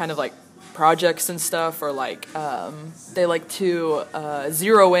kind of, like, projects and stuff, or, like, they like to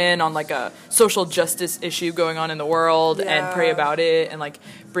zero in on, like, a social justice issue going on in the world and pray about it, and, like,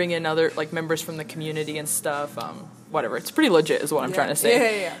 bring in other, like, members from the community and stuff. Whatever. It's pretty legit is what I'm trying to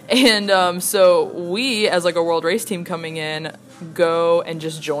say. And so we, as, like, a World Race team coming in, go and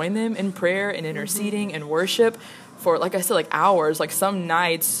just join them in prayer and interceding and worship for, like I said, like, hours. Like, some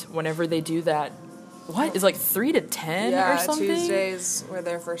nights, whenever they do that, what is, like, 3 to 10 or something? Tuesdays we're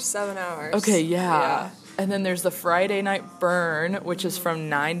there for 7 hours. Okay, and then there's the Friday night burn, which is from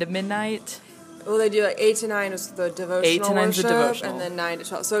 9 to midnight. Well, they do, like, 8 to 9 is the devotional 8 to 9 is the worship, devotional. and then 9 to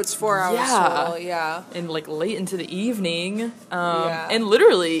 12. So it's 4 hours total, And, like, late into the evening. And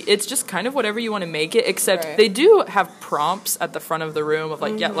literally, it's just kind of whatever you want to make it, except they do have prompts at the front of the room of,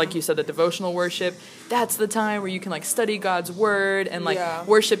 like, like you said, the devotional worship. That's the time where you can, like, study God's word and, like,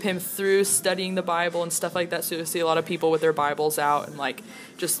 worship Him through studying the Bible and stuff like that. So you'll see a lot of people with their Bibles out and, like,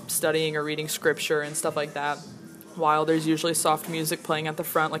 just studying or reading scripture and stuff like that. While there's usually soft music playing at the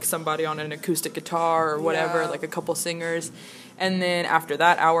front, like somebody on an acoustic guitar or whatever, like a couple singers. And then after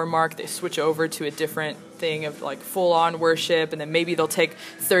that hour mark, they switch over to a different thing of, like, full-on worship, and then maybe they'll take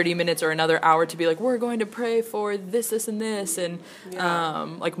 30 minutes or another hour to be like, we're going to pray for this, and this, and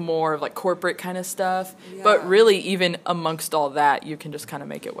like, more of, like, corporate kind of stuff. But really, even amongst all that, you can just kind of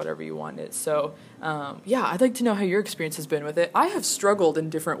make it whatever you want it. So I'd like to know how your experience has been with it. I have struggled in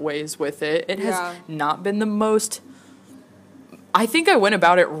different ways with it. It has not been the most... I think I went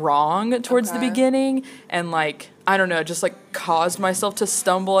about it wrong towards the beginning, and, like, I don't know, just, like, caused myself to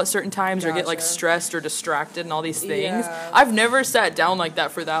stumble at certain times or get, like, stressed or distracted and all these things. I've never sat down like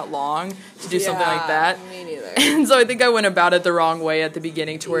that for that long to do something like that. Me neither. And so I think I went about it the wrong way at the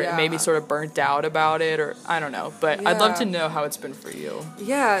beginning to where it made me sort of burnt out about it, or I don't know. But I'd love to know how it's been for you.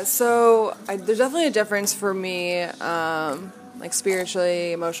 Yeah, so there's definitely a difference for me, like,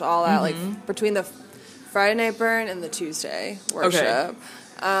 spiritually, emotional, all that, like, between the Friday night burn and the Tuesday worship.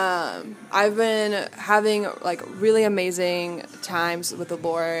 I've been having, like, really amazing times with the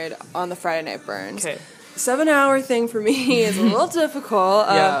Lord on the Friday night burns. 7-hour thing for me is a little difficult.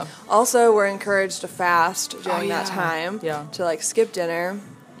 Also, we're encouraged to fast during that time, to, like, skip dinner.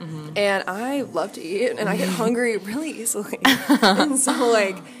 And I love to eat, and I get hungry really easily. And so,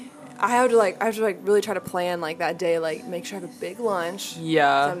 like, I have to really try to plan, like, that day, like, make sure I have a big lunch. So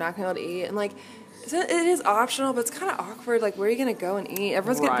I'm not going to be able to eat. And, like, it is optional, but it's kind of awkward. Like, where are you going to go and eat?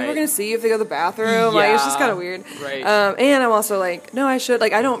 People are going to see you if they go to the bathroom. Like, it's just kind of weird. And I'm also like, no, I should.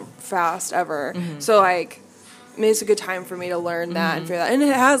 Like, I don't fast ever. So, like, I mean, it's a good time for me to learn that and figure that. And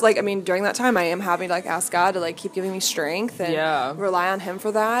it has, like, I mean, during that time, I am having to, like, ask God to, like, keep giving me strength and rely on Him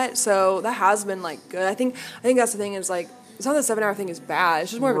for that. So that has been, like, good. I think that's the thing is, like, it's not that 7-hour thing is bad.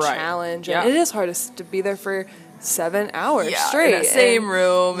 It's just more of a challenge. And it is hard to be there for 7 hours straight in the same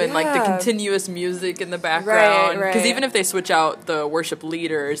room, and like the continuous music in the background, because even if they switch out the worship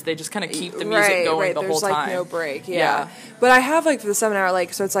leaders, they just kind of keep the music going the whole time. There's, like, no break. But I have, like, for the 7-hour,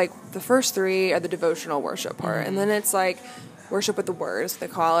 like, so it's like the first 3 are the devotional worship part, and then it's like worship with the words, they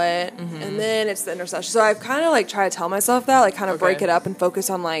call it, and then it's the intercession. So I've kind of like tried to tell myself that, like kind of break it up and focus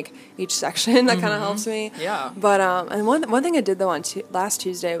on like each section. That kind of helps me. Yeah. But and one thing I did though on last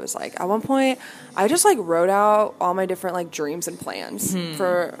Tuesday was like at one point I just like wrote out all my different like dreams and plans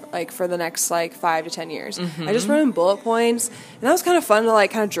for the next like 5 to 10 years. I just wrote in bullet points, and that was kind of fun to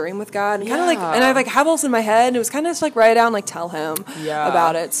like kind of dream with God and kind of like, and I like have all this in my head, and it was kind of just like write it down, like tell him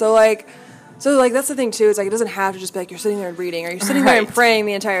about it. So that's the thing too. It's like it doesn't have to just be like you're sitting there and reading, or you're sitting there and praying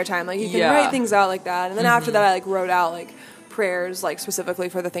the entire time. Like you can write things out like that, and then after that, I like wrote out like prayers like specifically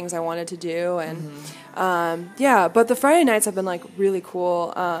for the things I wanted to do, and But the Friday nights have been like really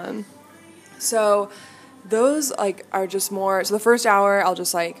cool. So those like are just more. So the first hour, I'll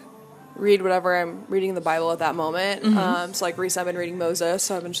just like read whatever I'm reading in the Bible at that moment. So like recently I've been reading Moses,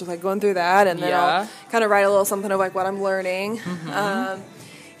 so I've been just like going through that, and then I'll kind of write a little something of like what I'm learning.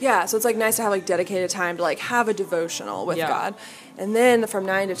 So it's like nice to have like dedicated time to like have a devotional with God. And then from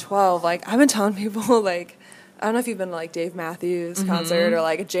 9 to 12, like I've been telling people like, I don't know if you've been to like Dave Matthews concert or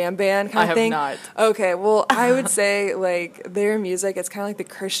like a jam band kind of thing. I have not. Okay, well I would say like their music, it's kind of like the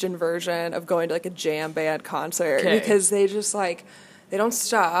Christian version of going to like a jam band concert, because they just like, they don't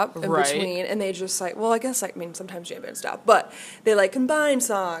stop in between, and they just like, well, I guess like, I mean, sometimes jam bands stop, but they like combine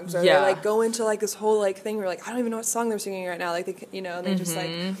songs, or they like go into like this whole like thing where like, I don't even know what song they're singing right now, like they, you know, and they just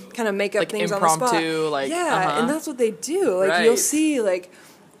like kind of make up like things impromptu, on the spot. Like, and that's what they do. Like you'll see like,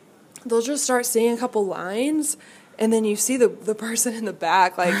 they'll just start singing a couple lines, and then you see the person in the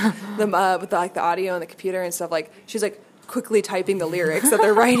back, like with the, like the audio and the computer and stuff, like she's like quickly typing the lyrics that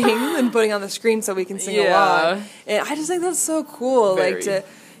they're writing and putting on the screen so we can sing along. And I just think that's so cool. Very. Like to,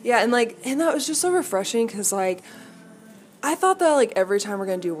 and that was just so refreshing, because like I thought that like every time we're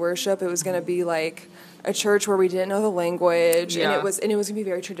gonna do worship, it was gonna be like a church where we didn't know the language, and it was gonna be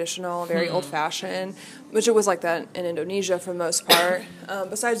very traditional, very old fashioned, which it was like that in Indonesia for the most part.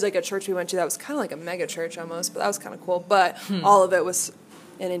 Besides like a church we went to that was kind of like a mega church almost, but that was kind of cool. But all of it was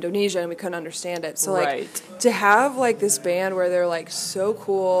in Indonesia, and we couldn't understand it. So like to have like this band where they're like so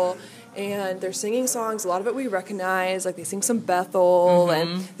cool, and they're singing songs, a lot of it we recognize, like they sing some Bethel,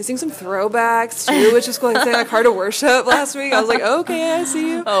 and they sing some throwbacks too, which is cool. They sang like Heart of Worship last week. I was like, okay, I see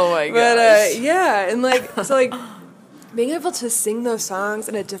you. Oh my gosh. But and like, so like being able to sing those songs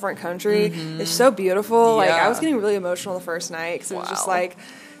in a different country is so beautiful. Like I was getting really emotional the first night, because it was just like,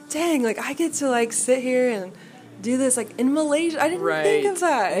 dang, like I get to like sit here and do this like in Malaysia. I didn't think of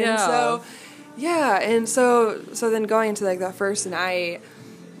that. And so then going into like that first night,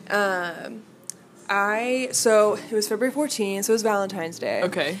 so it was February 14th, so it was Valentine's Day.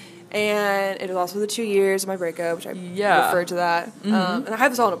 Okay. And it was also the 2 years of my breakup, which I referred to that. And I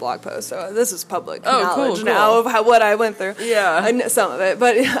have this all in a blog post, so this is public knowledge now of what I went through. Some of it.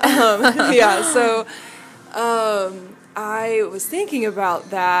 But, so I was thinking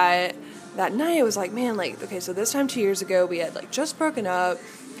about that night. It was like, man, like, okay, so this time 2 years ago, we had, like, just broken up,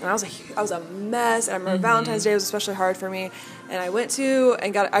 and I was a mess, and I remember Valentine's Day was especially hard for me, and I went to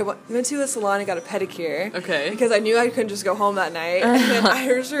a salon and got a pedicure. Okay. Because I knew I couldn't just go home that night, and I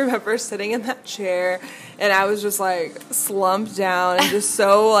just remember sitting in that chair, and I was just, like, slumped down, and just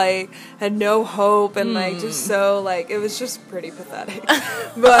so, like, had no hope, and, like, just so, like, it was just pretty pathetic.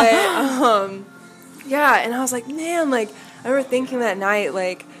 But, and I was like, man, like, I remember thinking that night,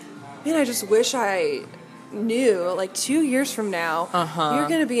 like, man, I just wish I knew, like, 2 years from now, you're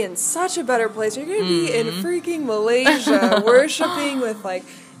going to be in such a better place. You're going to be in freaking Malaysia, worshiping with, like,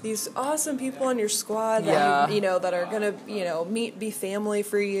 these awesome people on your squad that, you know, that are going to, you know, be family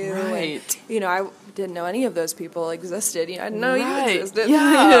for you. And, you know, I didn't know any of those people existed. You know, I didn't know you existed.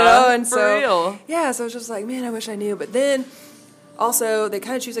 Yeah, you know? And for real. Yeah, so I was just like, man, I wish I knew. But then also, they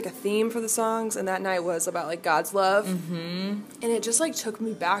kind of choose, like, a theme for the songs, and that night was about, like, God's love. And it just, like, took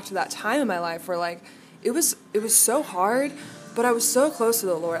me back to that time in my life where, like, it was so hard, but I was so close to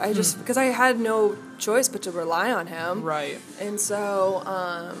the Lord. I just, because I had no choice but to rely on Him. Right. And so,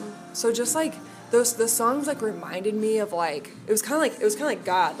 so just, like, the songs, like, reminded me of, like, it was kind of like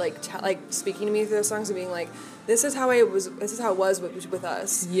God, like, speaking to me through those songs and being like, this is how it was with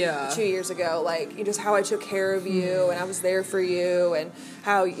us 2 years ago, like, just how I took care of you, and I was there for you, and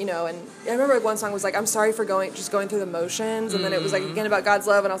how, you know, and I remember like one song was like, I'm sorry for going through the motions, and then it was like again about God's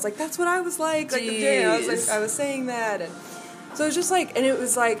love, and I was like, that's what I was like the day I was saying that, and so it was just like, and it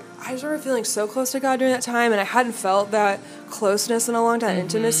was like, I just remember feeling so close to God during that time, and I hadn't felt that closeness in a long time,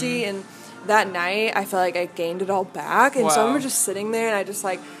 intimacy, and that night I felt like I gained it all back, and so I remember just sitting there, and I just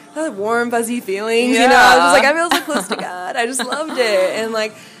like, had like warm, fuzzy feelings, you know, I was just like, I feel so close to God, I just loved it, and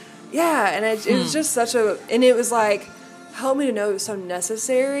like, and it was just such a, and it was like, helped me to know it was so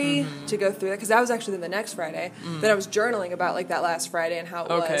necessary to go through that, because that was actually the next Friday. Then I was journaling about like that last Friday and how it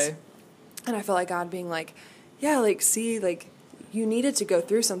was, and I felt like God being like, yeah, like, see, like, you needed to go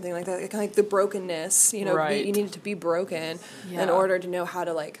through something like that, like the brokenness, you know, you needed to be broken in order to know how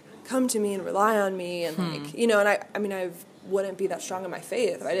to like come to me and rely on me, and like, you know, and I mean, I wouldn't be that strong in my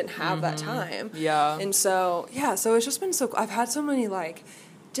faith if I didn't have that time. And so, so it's just been so, I've had so many like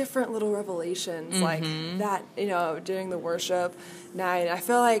different little revelations like that, you know, during the worship night. I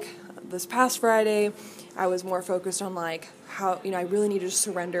feel like this past Friday I was more focused on like how, you know, I really need to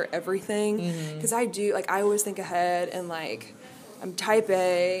surrender everything, because I do, like, I always think ahead, and like I'm type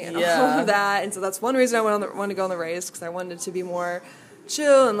A and all of that, and so that's one reason I wanted to go on the race, because I wanted to be more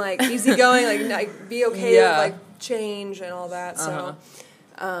chill and like easygoing, like be okay with like change and all that. So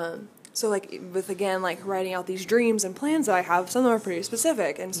so like with, again, like writing out these dreams and plans that I have, some of them are pretty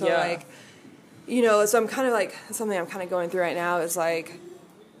specific, and so like, you know, so I'm kind of like, something I'm kind of going through right now is like,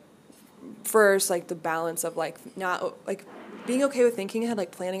 first, like the balance of like not like being okay with thinking ahead,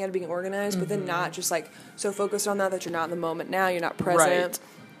 like planning ahead, being organized, but then not just like so focused on that you're not in the moment now, you're not present.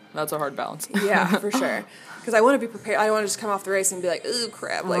 That's a hard balance. Yeah, for sure. Because I want to be prepared. I don't want to just come off the race and be like, ooh,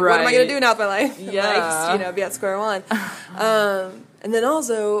 crap. Like, what am I going to do now with my life? Like, you know, be at square one. And then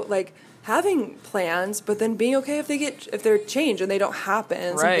also, like, having plans, but then being okay if they're changed and they don't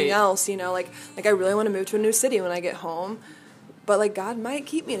happen. Something else, you know, like I really want to move to a new city when I get home. But, like, God might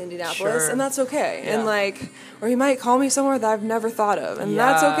keep me in Indianapolis, and that's okay. And, like, or he might call me somewhere that I've never thought of, and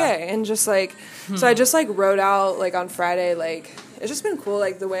that's okay. And just, like, so I just, like, wrote out, like, on Friday, like, it's just been cool,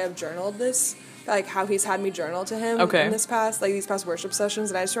 like, the way I've journaled this, like, how he's had me journal to him in these past worship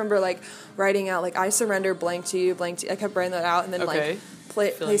sessions. And I just remember, like, writing out, like, I surrender blank to you, blank to you. I kept writing that out, and then, like,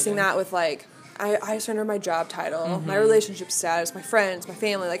 placing that with, like, I surrender my job title, my relationship status, my friends, my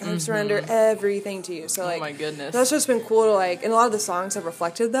family. Like, I surrender everything to you. So, like, oh my goodness, that's just been cool to, like, and a lot of the songs have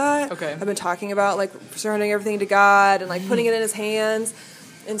reflected that. I've been talking about, like, surrendering everything to God and, like, putting it in his hands.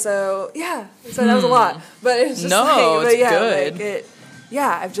 And so, so that was a lot. But it's just, good. Like,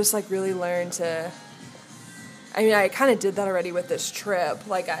 I've just, like, really learned to, I mean, I kind of did that already with this trip.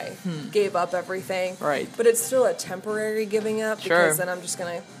 Like, I gave up everything. But it's still a temporary giving up, because then I'm just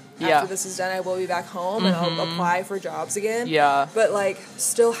going to, after this is done, I will be back home and I'll apply for jobs again. But, like,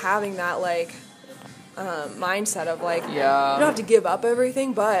 still having that, like, mindset of, like, you don't have to give up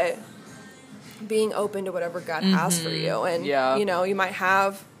everything, but being open to whatever God has for you. And, you know, you might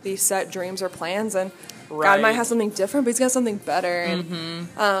have these set dreams or plans, and God might have something different, but he's got something better. And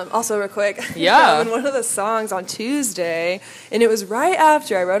also, real quick, in one of the songs on Tuesday, and it was right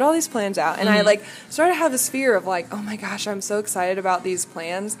after I wrote all these plans out, and I, like, started to have this fear of, like, oh my gosh, I'm so excited about these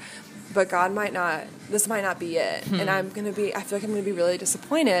plans, but God might not, this might not be it. And I feel like I'm going to be really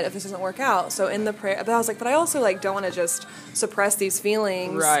disappointed if this doesn't work out. So in the prayer, but I was like, but I also, like, don't want to just suppress these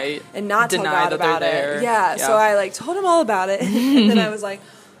feelings and not tell God about it. So I, like, told him all about it. And then I was like,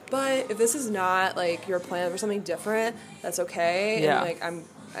 but if this is not, like, your plan for something different, that's okay. And, like, I'm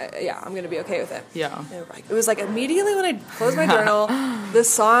going to be okay with it. And it was, like, immediately when I closed my journal, this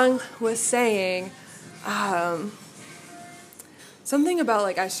song was saying, something about,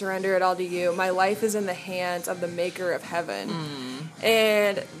 like, I surrender it all to you. My life is in the hands of the maker of heaven.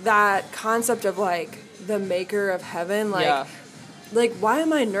 And that concept of, like, the maker of heaven, like, like, why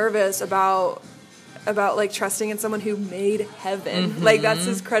am I nervous about like trusting in someone who made heaven? Like, that's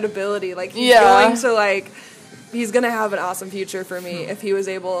his credibility. Like, he's going to, like, he's going to have an awesome future for me if he was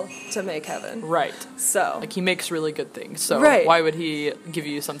able to make heaven. So, like, he makes really good things. So why would he give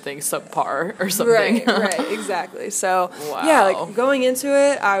you something subpar or something? Exactly. So, like, going into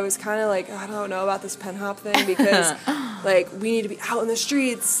it, I was kind of like, I don't know about this PENHOP thing, because, like, we need to be out in the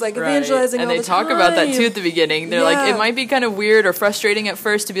streets, like, evangelizing all the time. And they talk about that, too, at the beginning. They're like, it might be kind of weird or frustrating at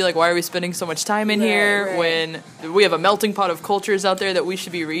first to be like, why are we spending so much time in here when we have a melting pot of cultures out there that we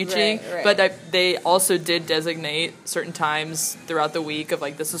should be reaching? But they also did designate certain times throughout the week of,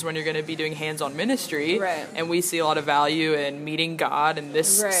 like, this is when you're going to be doing hands-on ministry, and we see a lot of value in meeting God in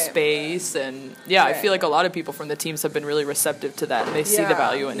this space, and I feel like a lot of people from the teams have been really receptive to that, and they see the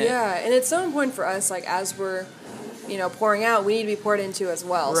value in it. And it's so important for us, like, as we're, you know, pouring out, we need to be poured into as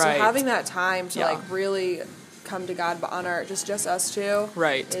well. So having that time to like really come to God, but on our just us two,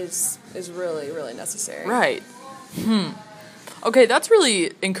 is really, really necessary. Okay, that's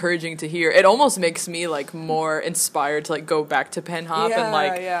really encouraging to hear. It almost makes me, like, more inspired to, like, go back to PENHOP and,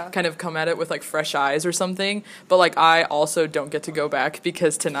 like, kind of come at it with, like, fresh eyes or something. But, like, I also don't get to go back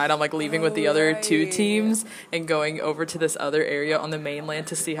because tonight I'm, like, leaving with the other two teams and going over to this other area on the mainland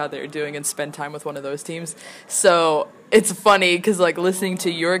to see how they're doing and spend time with one of those teams. So it's funny because, like, listening to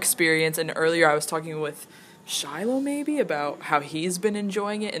your experience, and earlier I was talking with Shiloh maybe, about how he's been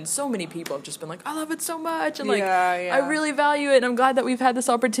enjoying it, and so many people have just been like, I love it so much, and like I really value it, and I'm glad that we've had this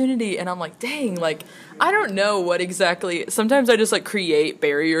opportunity. And I'm like, dang, like I don't know what exactly. Sometimes I just like create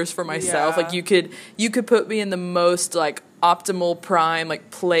barriers for myself. Like you could put me in the most like optimal prime like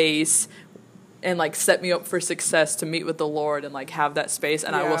place and like set me up for success to meet with the Lord and like have that space,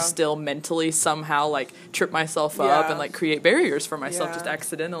 and I will still mentally somehow like trip myself up and like create barriers for myself just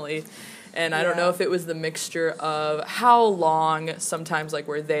accidentally. And I don't know if it was the mixture of how long sometimes like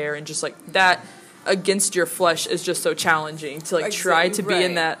we're there, and just like that against your flesh is just so challenging to like try to be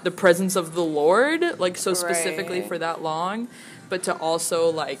in the presence of the Lord like so specifically for that long, but to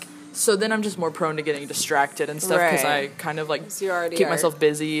also like, so then I'm just more prone to getting distracted and stuff because I kind of like keep myself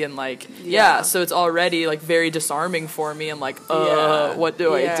busy and like so it's already like very disarming for me, and like what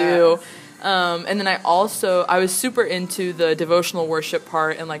do I do? And then I was super into the devotional worship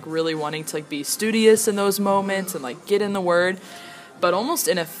part and like really wanting to like be studious in those moments and like get in the Word, but almost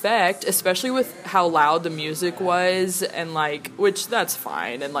in effect, especially with how loud the music was, and like, which that's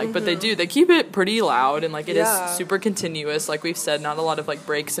fine, and like, but they keep it pretty loud, and like it is super continuous, like we've said, not a lot of like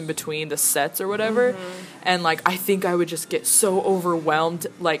breaks in between the sets or whatever, and like I think I would just get so overwhelmed,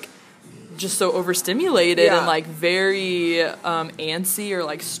 like just so overstimulated and like very antsy or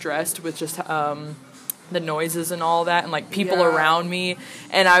like stressed with just the noises and all that, and like people around me,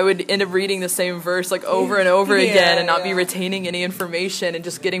 and I would end up reading the same verse like over and over again and not be retaining any information, and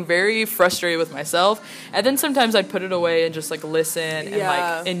just getting very frustrated with myself. And then sometimes I'd put it away and just like listen and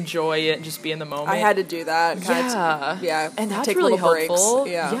like enjoy it and just be in the moment. I had to do that and that's really helpful.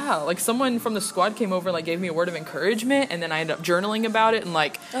 Like someone from the squad came over and like gave me a word of encouragement, and then I ended up journaling about it, and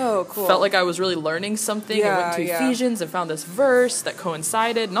like felt like I was really learning something, and went to Ephesians and found this verse that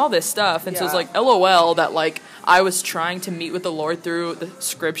coincided and all this stuff, and so it's like LOL that like I was trying to meet with the Lord through the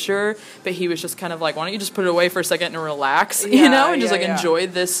scripture, but he was just kind of like, why don't you just put it away for a second and relax, you know, and just like enjoy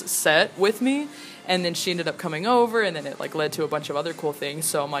this set with me. And then she ended up coming over, and then it like led to a bunch of other cool things.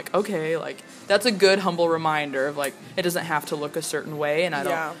 So I'm like, okay, like that's a good humble reminder of like it doesn't have to look a certain way, and I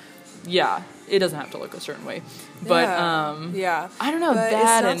don't it doesn't have to look a certain way. But I don't know, but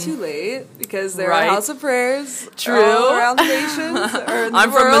that it's not too late, because there are House of Prayers all around the nations.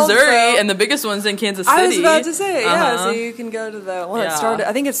 I'm from Missouri, and the biggest one's in Kansas City. I was about to say, so you can go to the one that started.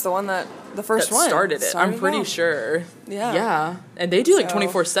 I think it's the one that the first one started it. I'm pretty sure. Yeah, and they do like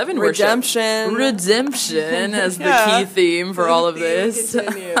 24/7 worship. Redemption as the key theme for all of this.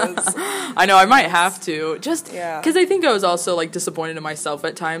 I know I might have to, just because I think I was also like disappointed in myself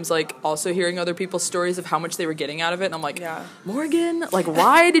at times, like also hearing other people's stories of how much they were getting out of it, and I'm like, Morgan, like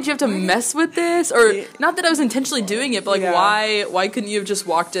why did you have to mess with this? Or not that I was intentionally doing it, but like why couldn't you have just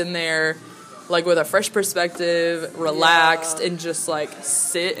walked in there like with a fresh perspective, relaxed, and just like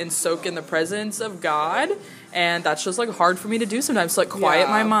sit and soak in the presence of God? And that's just like hard for me to do sometimes, to like quiet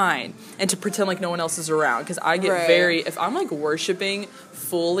my mind and to pretend like no one else is around, because I get if I'm like worshiping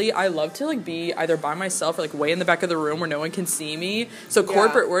fully, I love to like be either by myself or like way in the back of the room where no one can see me. So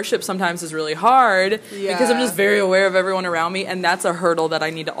corporate worship sometimes is really hard because I'm just very aware of everyone around me, and that's a hurdle that I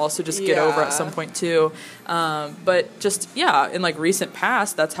need to also just get over at some point too. But just in like recent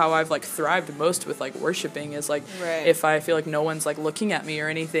past, that's how I've like thrived most with like worshiping, is like if I feel like no one's like looking at me or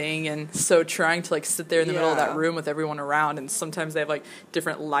anything, and so trying to like sit there in the middle of that room with everyone around, and sometimes they have like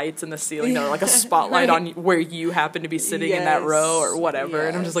different lights in the ceiling that are like a spotlight on where you happen to be sitting in that row or whatever,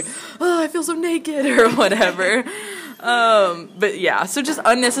 and I'm just like, oh, I feel so naked or whatever. But so just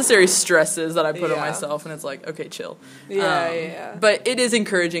unnecessary stresses that I put on myself, and it's like, okay, chill. But it is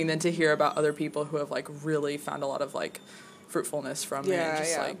encouraging then to hear about other people who have like really found a lot of like fruitfulness from it.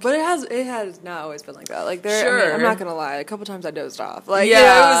 Just like, but it has not always been like that. Like I mean, I'm not gonna lie, a couple times I dozed off. Like it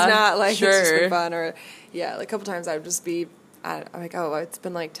was not like it's just been fun, or like a couple times I would just be I'm like, oh, it's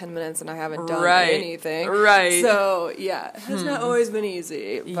been like 10 minutes and I haven't done anything. So it has not always been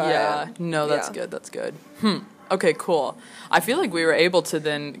easy. But, no, that's good. That's good. Okay, cool. I feel like we were able to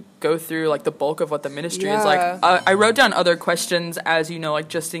then go through like the bulk of what the ministry is like. I wrote down other questions, as you know, like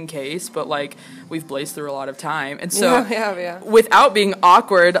just in case, but like we've blazed through a lot of time, and so without being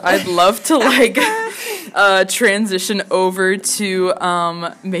awkward, I'd love to like transition over to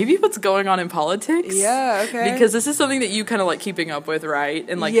maybe what's going on in politics. Because this is something that you kind of like keeping up with, right?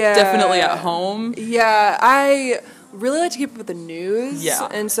 And like definitely at home. I really like to keep up with the news.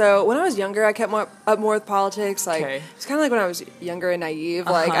 And so when I was younger, I kept up more with politics. Like it's kind of like when I was younger and naive.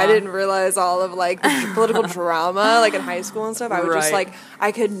 Like I didn't realize all of like the political drama like in high school and stuff. I would just like,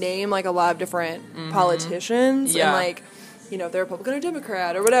 I could name like a lot of different politicians and like you know, if they're Republican or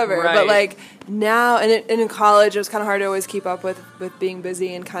Democrat or whatever. Right. But like now, and in college, it was kind of hard to always keep up with being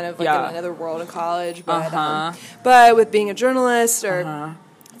busy and kind of like in another world in college. But with being a journalist or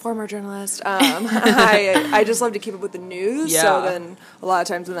former journalist, I just love to keep up with the news. Yeah. So then a lot of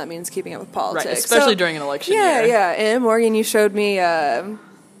times when that means keeping up with politics, right, especially during an election year. Yeah. And Morgan, you showed me.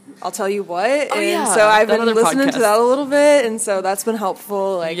 I'll tell you what. So I've been listening to that a little bit, and so that's been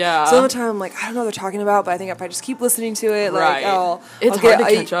helpful. Like, some of the time I'm like, I don't know what they're talking about, but I think if I just keep listening to it, like, it's hard to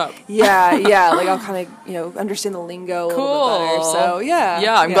catch up. Yeah, like I'll kind of, you know, understand the lingo a little bit better.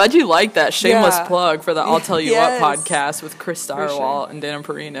 So I'm glad you like that. Shameless plug for the I'll Tell You What podcast with Chris Starwalt and Dan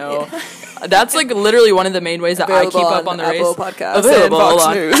Perino. Yeah. That's like literally one of the main ways that I keep up on the race. Available on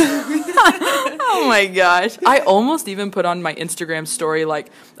Fox News. Oh my gosh. I almost even put on my Instagram story like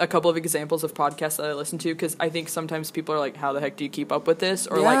a couple of examples of podcasts that I listen to, because I think sometimes people are like, how the heck do you keep up with this?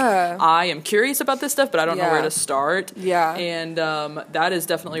 Or like, I am curious about this stuff, but I don't know where to start. Yeah. And that is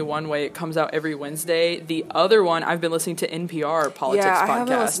definitely one way. It comes out every Wednesday. The other one, I've been listening to NPR Politics podcast. I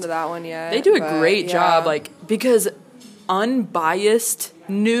haven't listened to that one yet. They do a great job, like, because unbiased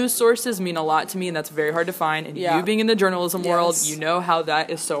news sources mean a lot to me, and that's very hard to find. And you being in the journalism world, you know how that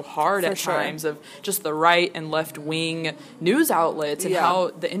is so hard at times, of just the right and left wing news outlets, and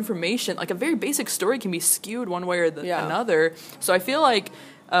how the information, like a very basic story, can be skewed one way or another. So I feel like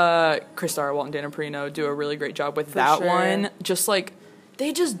Chris Starwalt and Dana Perino do a really great job with that one. Just like,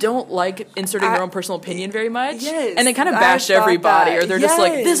 they just don't like inserting their own personal opinion very much. Yes, and they kind of bash everybody, or they're just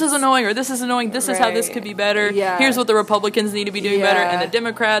like, this is annoying, or this is annoying, this is how this could be better. Yeah. Here's what the Republicans need to be doing better, and the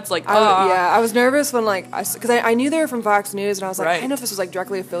Democrats, like, I was nervous when, like, because I knew they were from Fox News, and I was like, I don't know if this was, like,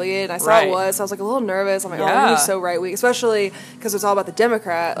 directly affiliated, and I saw it was, so I was, like, a little nervous. I'm like, oh, he's so right-wing, especially because it's all about the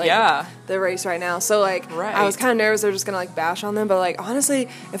Democrat, like, the race right now. So, like, I was kind of nervous they're just going to, like, bash on them, but, like, honestly,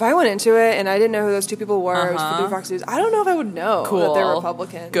 if I went into it, and I didn't know who those two people were, it was through Fox News, I don't know if I would know that they're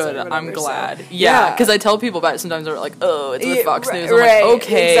Republicans. Good. I'm glad. So, because I tell people about it sometimes. They're like, oh, it's with Fox News. I'm like,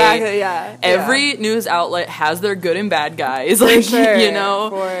 okay. Exactly, Every news outlet has their good and bad guys. Like, you know?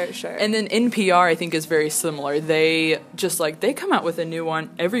 For sure. And then NPR, I think, is very similar. They just, like, they come out with a new one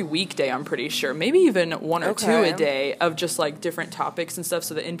every weekday, I'm pretty sure. Maybe even one or two a day of just, like, different topics and stuff.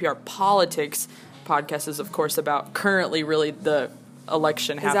 So the NPR Politics podcast is, of course, about currently really the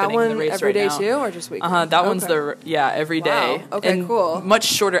election happening in the race right now. Is that one every day too, or just weekly? That one's every day. Okay, and cool. Much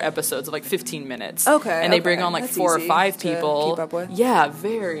shorter episodes of like 15 minutes. Okay. And they bring on like 4 or 5 people. Keep up with. Yeah,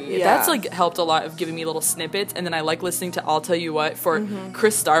 very. Yeah. That's like helped a lot of giving me little snippets, and then I like listening to I'll Tell You What for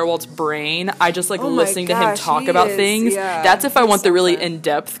Chris Starwalt's brain. I just like listening to him talk about things. Yeah. That's if I want the really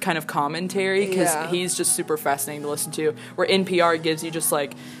in-depth kind of commentary, because he's just super fascinating to listen to. Where NPR gives you just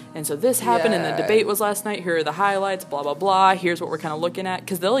like, and so this happened, and the debate was last night. Here are the highlights, blah, blah, blah. Here's what we're kind of looking at.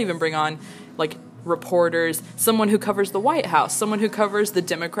 Because they'll even bring on, like, reporters, someone who covers the White House, someone who covers the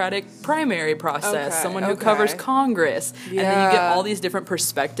Democratic primary process, someone who covers Congress. And then you get all these different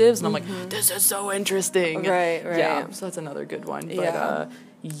perspectives, and I'm like, this is so interesting. Right. Yeah, so that's another good one. But,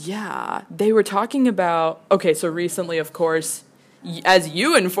 they were talking about, so recently, of course, as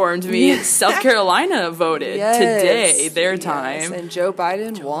you informed me, South Carolina voted today, their time. And Joe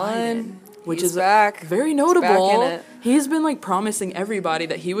Biden won. Which is back. Very notable. He's been like promising everybody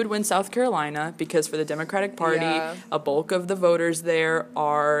that he would win South Carolina, because for the Democratic Party, a bulk of the voters there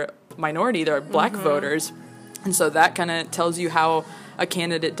are minority. They're black voters. And so that kind of tells you how a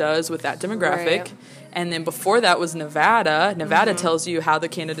candidate does with that demographic. Right. And then before that was Nevada. Nevada tells you how the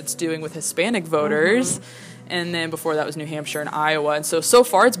candidate's doing with Hispanic voters. And then before that was New Hampshire and Iowa. And so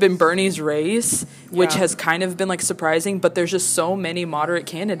far it's been Bernie's race, which has kind of been like surprising, but there's just so many moderate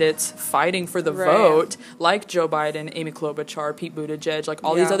candidates fighting for the vote, like Joe Biden, Amy Klobuchar, Pete Buttigieg, like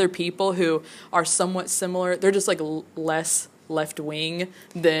all these other people who are somewhat similar. They're just like less left-wing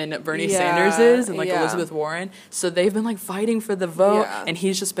than Bernie Sanders is, and like Elizabeth Warren. So they've been like fighting for the vote, and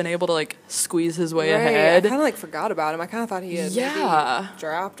he's just been able to like squeeze his way ahead. I kind of like forgot about him. I kind of thought he had maybe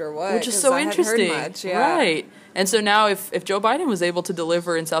dropped or what, which is so interesting. Right. And so now if Joe Biden was able to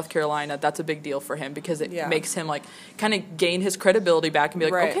deliver in South Carolina, that's a big deal for him, because it makes him like kind of gain his credibility back and be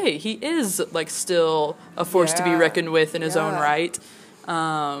like, okay, he is like still a force to be reckoned with in his own right.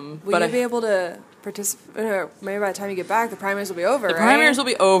 Will you be able to participate? Maybe by the time you get back, the primaries will be over. The primaries will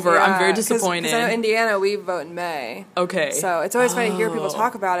be over. I'm very disappointed. Because I know Indiana, we vote in May. Okay. So it's always funny to hear people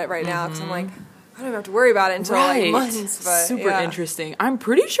talk about it right now, because I'm like, don't even have to worry about it until like months. But, super interesting. I'm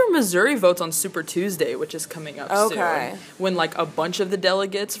pretty sure Missouri votes on Super Tuesday, which is coming up soon. When like a bunch of the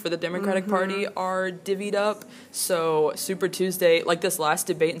delegates for the Democratic Party are divvied up. So Super Tuesday, like this last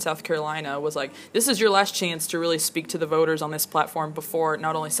debate in South Carolina was like, this is your last chance to really speak to the voters on this platform before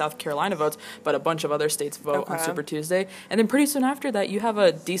not only South Carolina votes, but a bunch of other states vote on Super Tuesday. And then pretty soon after that, you have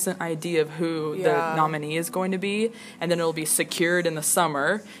a decent idea of who the nominee is going to be. And then it'll be secured in the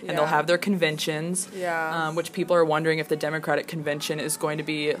summer, and they'll have their conventions. Which people are wondering if the Democratic convention is going to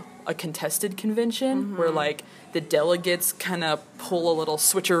be a contested convention where like the delegates kind of pull a little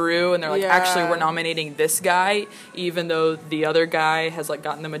switcheroo and they're like, actually we're nominating this guy even though the other guy has like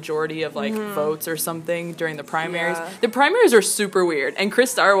gotten the majority of like votes or something during the primaries. The primaries are super weird, and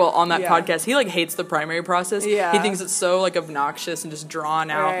Chris Starwell on that podcast, he like hates the primary process. He thinks it's so like obnoxious and just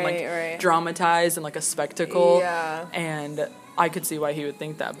drawn out and like dramatized and like a spectacle, and I could see why he would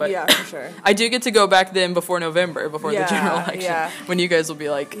think that, but for sure. I do get to go back then before November, before the general election, when you guys will be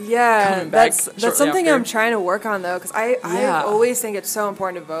like coming back. That's something I'm trying to work on though, because I always think it's so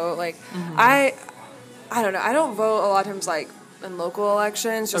important to vote. Like I don't know, I don't vote a lot of times like in local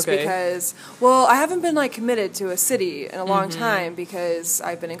elections just because, well, I haven't been like committed to a city in a long time because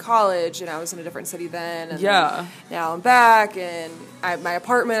I've been in college and I was in a different city then, and then now I'm back and my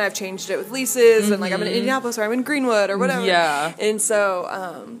apartment, I've changed it with leases, and like I'm in Indianapolis or I'm in Greenwood or whatever, and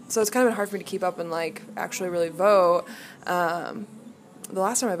so so it's kind of been hard for me to keep up and like actually really vote. The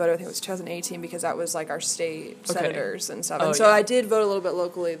last time I voted, I think it was 2018, because that was like our state senators and stuff. And so I did vote a little bit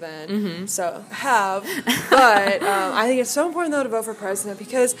locally then. So I have. But I think it's so important, though, to vote for president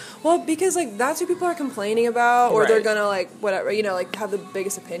because like that's who people are complaining about, or they're going to like whatever, you know, like have the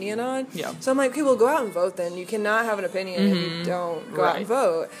biggest opinion on. So I'm like, okay, well, go out and vote then. You cannot have an opinion if you don't go out and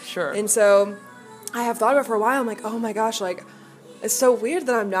vote. And so I have thought about it for a while. I'm like, oh my gosh, like, it's so weird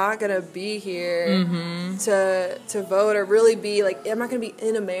that I'm not going to be here to vote or really be, like, I'm not going to be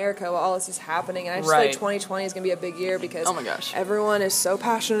in America while all this is happening. And I just feel like 2020 is going to be a big year because everyone is so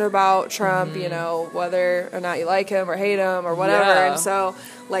passionate about Trump, you know, whether or not you like him or hate him or whatever. And so,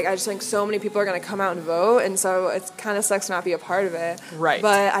 like, I just think so many people are going to come out and vote. And so it kind of sucks to not be a part of it.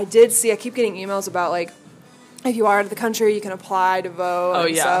 But I keep getting emails about, like, if you are out of the country, you can apply to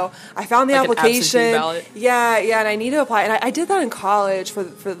vote. So I found the application. An absentee ballot? And I need to apply. And I did that in college for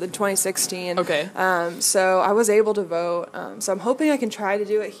the 2016. So I was able to vote. So I'm hoping I can try to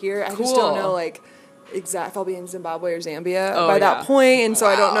do it here. I just don't know, like, if I'll be in Zimbabwe or Zambia by that point, and so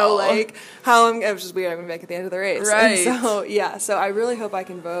I don't know like how it was just weird. I'm gonna make at the end of the race, and so I really hope I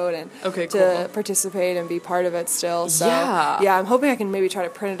can vote and to participate and be part of it still. So I'm hoping I can maybe try to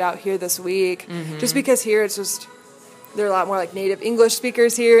print it out here this week, just because here it's just there are a lot more like native English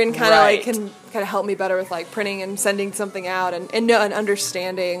speakers here, and kind of like can kind of help me better with like printing and sending something out and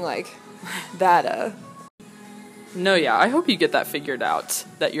understanding like that. No, I hope you get that figured out,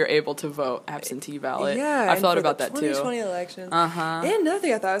 that you're able to vote absentee ballot. I've thought about that too. 2020 elections. And another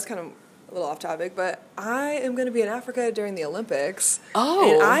thing I thought was kind of a little off topic, but I am going to be in Africa during the Olympics.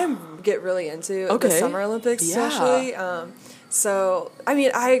 And I get really into the Summer Olympics, especially. So, I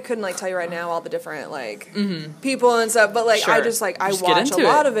mean, I couldn't, like, tell you right now all the different, like, people and stuff, but, like, I just, like, I watch a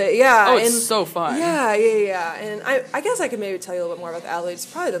lot of it. Oh, it's so fun. And I guess I could maybe tell you a little bit more about the athletes,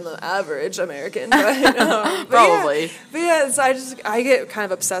 probably than the average American, but probably. So I get kind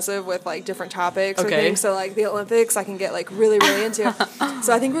of obsessive with, like, different topics or things. So, like, the Olympics, I can get, like, really, really into.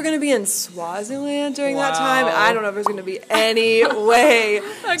 So I think we're going to be in Swaziland during that time. And I don't know if there's going to be any way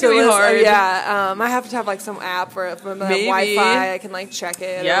that could be hard. I have to have, like, some app for Wi-Fi. I can like check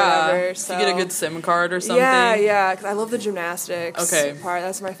it or whatever. So you get a good SIM card or something. Because I love the gymnastics part.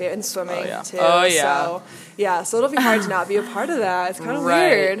 That's my favorite, and swimming too. So it'll be hard to not be a part of that. It's kind of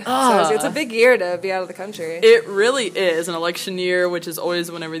weird. So it's a big year to be out of the country. It really is an election year, which is always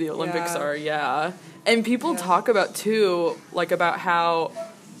whenever the Olympics are. And people talk about too, like about how,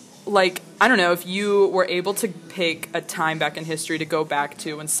 like, I don't know, if you were able to pick a time back in history to go back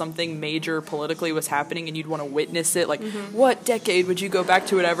to when something major politically was happening and you'd want to witness it, like, what decade would you go back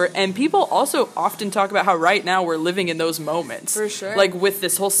to, whatever? And people also often talk about how right now we're living in those moments. For sure. Like, with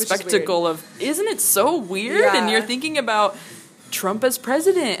this whole spectacle of, isn't it so weird? And you're thinking about Trump as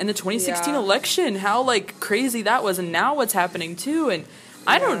president and the 2016 election, how, like, crazy that was, and now what's happening, too. And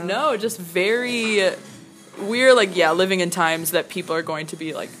I don't know, just very... We're, like, living in times that people are going to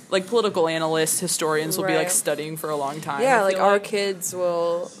be, like political analysts, historians will be, like, studying for a long time. Like, our kids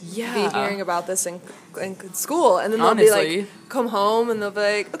will be hearing about this in school, and then they'll be, like, come home, and they'll be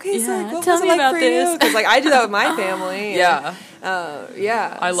like, okay, so what was it like for you? Because, like, I do that with my family.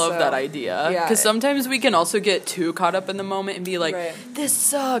 Yeah. I love that idea. Yeah. Because sometimes we can also get too caught up in the moment and be like, this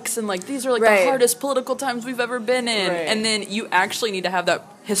sucks, and like these are like the hardest political times we've ever been in. And then you actually need to have that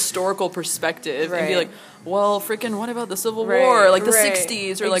historical perspective and be like, well, freaking what about the Civil War, like the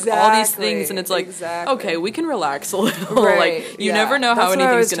 60s, or like all these things, and it's like, okay, we can relax a little. Like, you never know how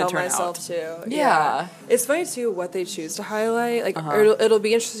anything's going to turn out. Too. Yeah. It's funny, too, what they choose to highlight. Like, it'll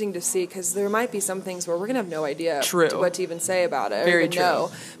be interesting to see, because there might be some things where we're going to have no idea what to even say about it. Very true.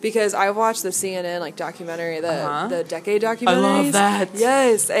 Know. Because I watched the CNN, like, documentary, the Decade documentary. I love that.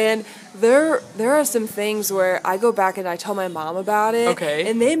 Yes, and there are some things where I go back and I tell my mom about it,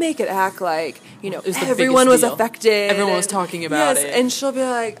 and they make it act like, you know, everyone was affected. Everyone was talking about it. And she'll be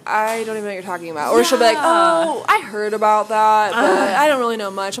like, I don't even know what you're talking about. Or she'll be like, oh, I heard about that, but I don't really know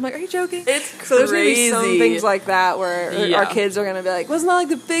much. I'm like, are you joking? It's crazy. So there's going to be some things like that where our kids are going to be like, wasn't that like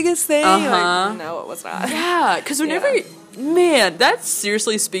the biggest thing? Like, no, it was not. Yeah, because whenever... Man, that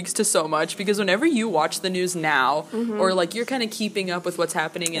seriously speaks to so much, because whenever you watch the news now, or like you're kind of keeping up with what's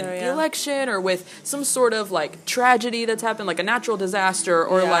happening in the election, or with some sort of like tragedy that's happened, like a natural disaster,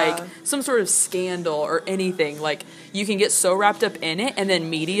 or like some sort of scandal or anything, like you can get so wrapped up in it, and then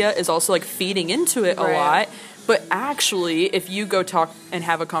media is also like feeding into it a lot. But actually, if you go talk and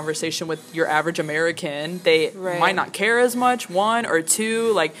have a conversation with your average American, they might not care as much, one, or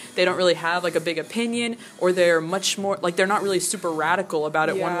two, like, they don't really have, like, a big opinion, or they're much more, like, they're not really super radical about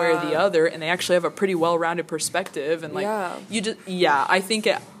it one way or the other, and they actually have a pretty well-rounded perspective, and, like, I think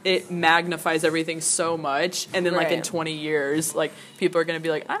it magnifies everything so much, and then, like, in 20 years, like, people are going to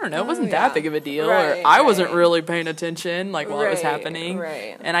be like, I don't know, it wasn't that big of a deal, or I wasn't really paying attention, like, while it was happening,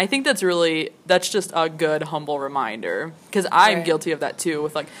 and I think that's just a good, humble reminder, because I'm guilty of that too,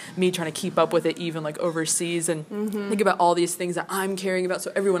 with like me trying to keep up with it even like overseas, and think about all these things that I'm caring about,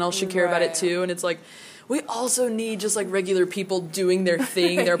 so everyone else should care about it too, and it's like we also need just like regular people doing their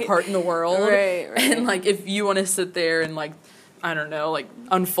thing, their part in the world, and like if you want to sit there and like, I don't know, like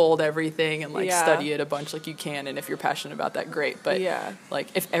unfold everything and like study it a bunch, like you can, and if you're passionate about that, great. But like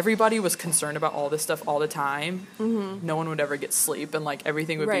if everybody was concerned about all this stuff all the time, no one would ever get sleep, and like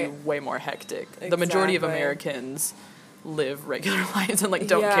everything would be way more hectic. The majority of Americans live regular lives and like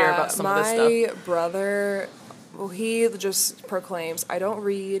don't care about some of this stuff. My brother, well, he just proclaims, I don't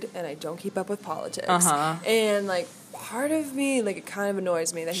read and I don't keep up with politics. And like part of me, like, it kind of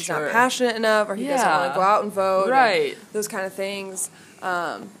annoys me that he's not passionate enough, or he doesn't want to go out and vote, and those kind of things.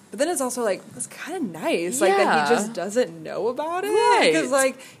 But then it's also like, it's kind of nice, like, that he just doesn't know about it, because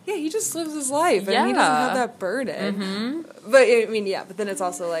like, he just lives his life, and he doesn't have that burden. But I mean, but then it's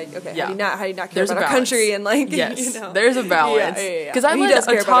also like, okay, how do you not care about our country, and like, you know, there's a balance, because I does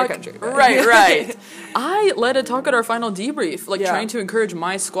care about our country, I led a talk at our final debrief, like trying to encourage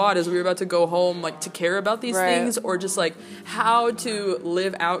my squad as we were about to go home, like to care about these things, or just like how to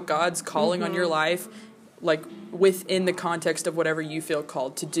live out God's calling on your life, like within the context of whatever you feel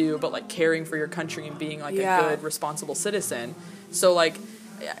called to do, but like caring for your country and being like a good, responsible citizen. So like,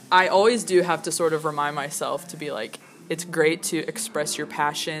 I always do have to sort of remind myself to be like, it's great to express your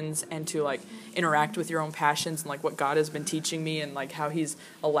passions and to like interact with your own passions and like what God has been teaching me and like how he's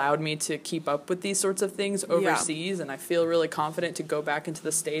allowed me to keep up with these sorts of things overseas, and I feel really confident to go back into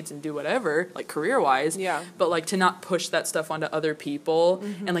the States and do whatever, like career-wise, but like to not push that stuff onto other people,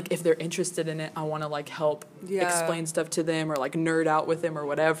 and like if they're interested in it, I want to like help explain stuff to them or like nerd out with them or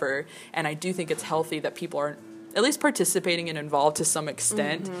whatever, and I do think it's healthy that people are at least participating and involved to some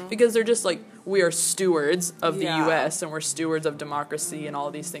extent, because they're just like, we are stewards of the U.S. and we're stewards of democracy and all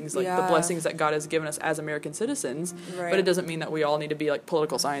of these things, like the blessings that God has given us as American citizens, but it doesn't mean that we all need to be like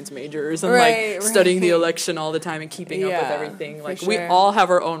political science majors and like studying the election all the time and keeping up with everything. Like we all have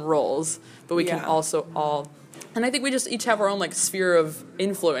our own roles, but we can also all, and I think we just each have our own like sphere of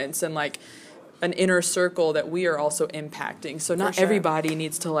influence and like an inner circle that we are also impacting. So not everybody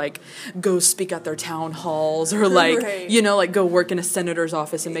needs to like go speak at their town halls or like, you know, like go work in a senator's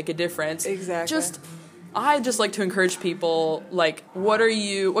office and make a difference. I just like to encourage people, like, what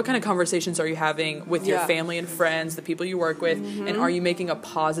kind of conversations are you having with your family and friends, the people you work with, and are you making a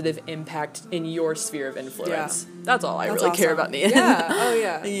positive impact in your sphere of influence? That's all I really care about in the end.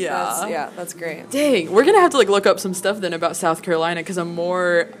 That's great. Dang, we're going to have to, like, look up some stuff then about South Carolina, because I'm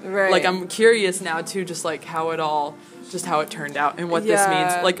more, like, I'm curious now, too, just, like, how it all just how it turned out and what this Yeah.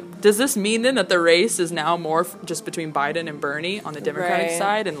 means. Like, does this mean then that the race is now more just between Biden and Bernie on the Democratic Right.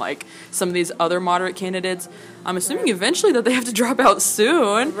 side, and like some of these other moderate candidates? I'm assuming eventually that they have to drop out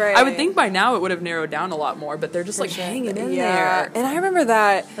soon. Right. I would think by now it would have narrowed down a lot more, but they're just like hanging in there. And I remember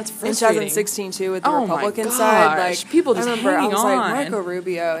that That's in frustrating. 2016 too with the Oh my Republican gosh, side. Like people just I remember hanging I was on. like Marco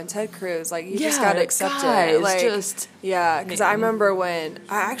Rubio and Ted Cruz. Like you just Yeah, gotta accept guys, it. Like just yeah, because I remember when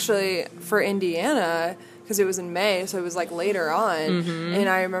I actually for Indiana. Because it was in May, so it was like later on, and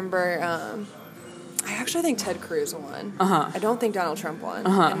I remember, I actually think Ted Cruz won. I don't think Donald Trump won,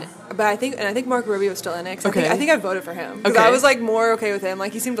 but I think Marco Rubio was still in it. 'Cause I think I voted for him because I was like more okay with him.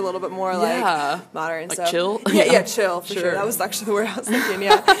 Like he seemed a little bit more like modern, like so chill. Yeah, chill for sure. That was actually the word I was thinking.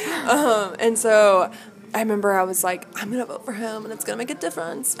 Yeah, and so. I remember I was like, I'm gonna vote for him, and it's gonna make a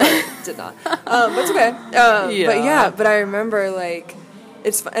difference. But it did not. But it's okay. But I remember like.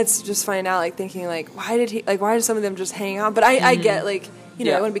 It's just funny now, like thinking like why did some of them just hang on? But I get like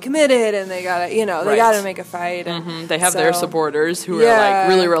they want to be committed and they gotta they gotta make a fight. And they have their supporters who are like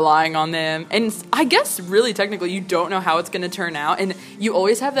really relying on them, and I guess really technically you don't know how it's going to turn out, and you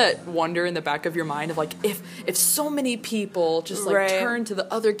always have that wonder in the back of your mind of like if so many people just like turn to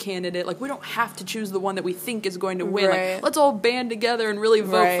the other candidate, like we don't have to choose the one that we think is going to win. Like let's all band together and really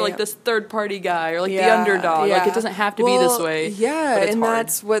vote for like this third party guy or like the underdog. Like it doesn't have to be this way. Yeah, but it's and hard.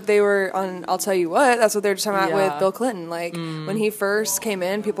 That's what they were on. I'll tell you what. That's what they were talking about with Bill Clinton. Like when he first came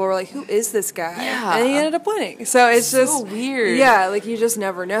in, people were like, "Who is this guy?" Yeah. And he ended up winning. So it's so just weird. Yeah, like you just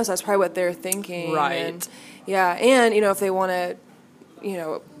never know. So that's probably what they're thinking. Right. And, and if they want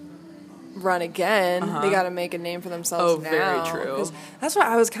to, run again, they got to make a name for themselves now. Very true. 'Cause that's what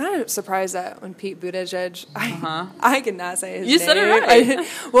I was kind of surprised at when Pete Buttigieg. I cannot say his name. You said it right.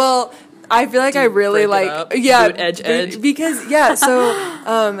 Well. I feel like I really Boot edge. Because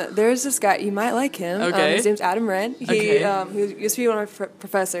so there's this guy, you might like him. Okay. His name's Adam Wren. He used to be one of my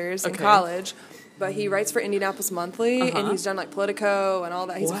professors in college, but he writes for Indianapolis Monthly and he's done like Politico and all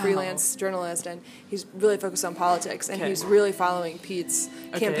that. He's a freelance journalist and he's really focused on politics and he's really following Pete's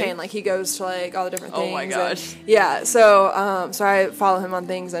campaign. Like he goes to like all the different things. Oh my gosh. And, so I follow him on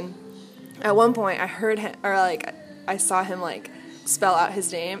things, and at one point I heard him I saw him spell out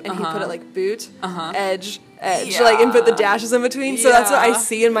his name and he put it like boot edge and put the dashes in between, so that's what I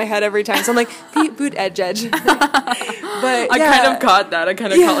see in my head every time, so I'm like Pete boot edge but I kind of caught that. I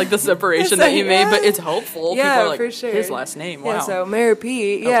kind of caught like the separation that you made, but it's helpful. People are like, for sure. His last name, wow. So Mayor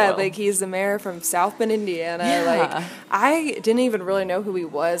Pete, like he's the mayor from South Bend, Indiana. Like I didn't even really know who he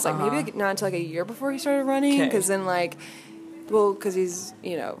was, like maybe not until like a year before he started running, because then because he's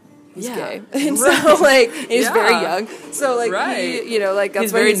he's gay, and so he's very young. So he, that's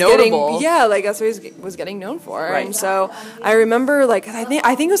he's what very he's notable. getting. That's what he was getting known for. Right. And so I remember, I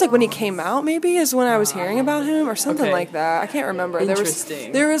think it was when he came out. Maybe is when I was hearing about him or something like that. I can't remember.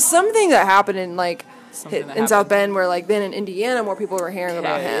 Interesting. There was something that happened in South Bend where then in Indiana more people were hearing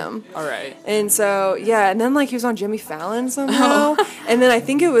about him. All right. And so and then he was on Jimmy Fallon somehow, and then I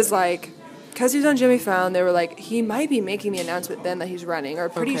think it was because he was on Jimmy Fallon, they were like, he might be making the announcement then that he's running, or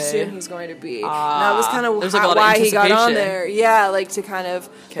pretty soon he's going to be. And that was kind of why he got on there. Yeah, to kind of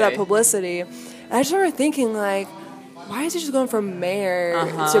that publicity. And I just remember thinking, why is he just going from mayor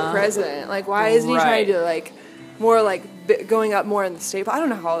to president? Why isn't he trying to do, more, going up more in the state? I don't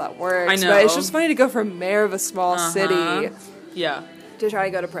know how that works. I know. But it's just funny to go from mayor of a small city. Yeah. To try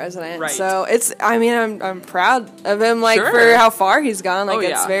to go to president. Right. So I'm proud of him, for how far he's gone.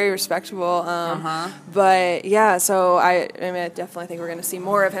 It's very respectable. But so I definitely think we're going to see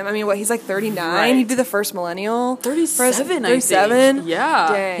more of him. He's 39. Right. He'd be the first millennial. 37, 37? Yeah.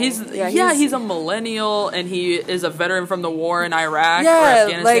 Dang. He's a millennial, and he is a veteran from the war in Iraq or yeah,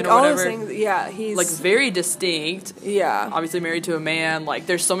 Afghanistan or all whatever. those things. Yeah, he's very distinct. Yeah. Obviously married to a man.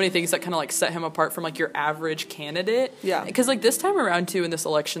 There's so many things that kind of set him apart from your average candidate. Yeah. Because this time around too, in this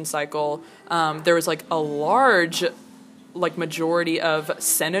election cycle, there was a large majority of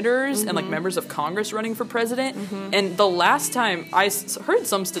senators and members of Congress running for president. And the last time I heard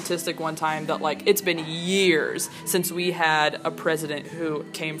some statistic one time that it's been years since we had a president who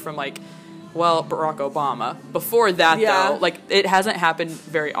came from Barack Obama. Before that, though, it hasn't happened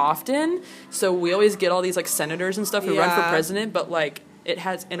very often. So we always get all these senators and stuff who run for president, but it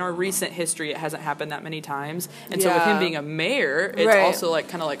has, in our recent history, it hasn't happened that many times. And so with him being a mayor, it's also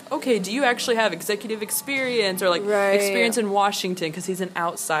okay, do you actually have executive experience or experience in Washington, because he's an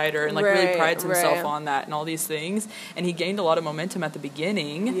outsider and really prides himself on that and all these things. And he gained a lot of momentum at the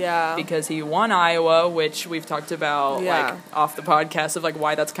beginning because he won Iowa, which we've talked about off the podcast of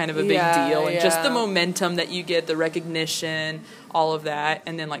why that's kind of a big deal, and just the momentum that you get, the recognition, all of that.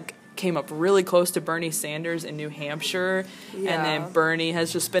 And then came up really close to Bernie Sanders in New Hampshire. Yeah. And then Bernie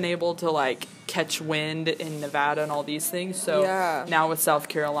has just been able to, like, catch wind in Nevada and all these things. So now with South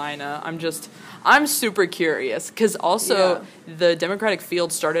Carolina, I'm super curious because also the Democratic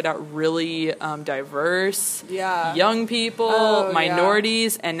field started out really diverse, young people,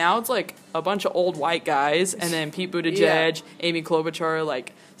 minorities, and now it's like a bunch of old white guys, and then Pete Buttigieg, Amy Klobuchar,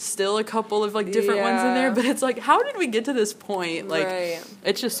 like still a couple of like different ones in there, but it's like, how did we get to this point? Like,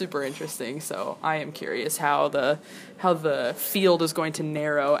 it's just super interesting. So I am curious how the field is going to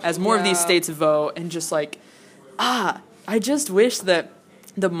narrow as more of these states vote, and just like, I just wish that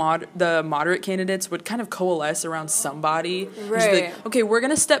the moderate candidates would kind of coalesce around somebody. Right. Like, okay, we're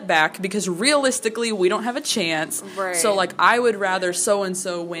going to step back because realistically we don't have a chance. Right. So, like, I would rather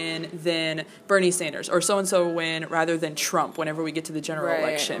so-and-so win than Bernie Sanders, or so-and-so win rather than Trump whenever we get to the general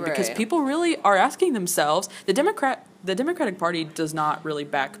election. Because people really are asking themselves, the Democratic Party does not really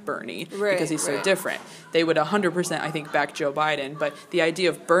back Bernie because he's so different. They would 100%, I think, back Joe Biden. But the idea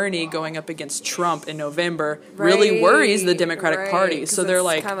of Bernie going up against Trump in November really worries the Democratic Party. So they're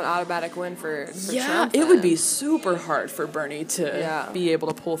like, kind of an automatic win for Trump. It would be super hard for Bernie to be able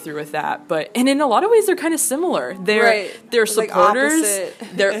to pull through with that. And in a lot of ways, they're kind of similar. They're supporters.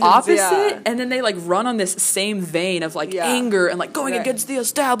 Like they're opposite. And then they like run on this same vein of like anger and like going against the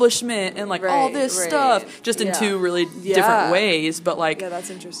establishment and like all this stuff, just in two really different ways. But like that's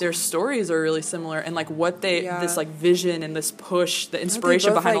interesting. Their stories are really similar, and like what they this like vision and this push, the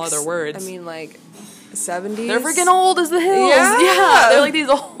inspiration behind all their words. I mean, like 70s. They're freaking old as the hills. Yeah, they're like these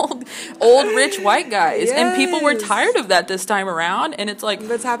old rich white guys, and people were tired of that this time around. And it's like,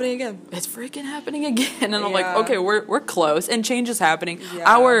 but it's happening again. It's freaking happening again. And I'm like, okay, we're close, and change is happening.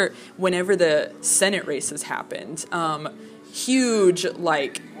 Whenever the Senate races happened, huge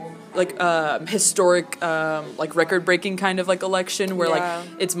historic like record breaking kind of like election where like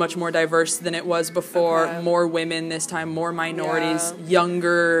it's much more diverse than it was before, more women this time, more minorities,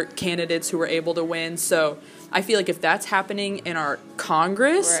 younger candidates who were able to win. So I feel like if that's happening in our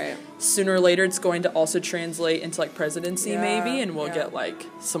Congress, sooner or later it's going to also translate into like presidency maybe, and we'll get like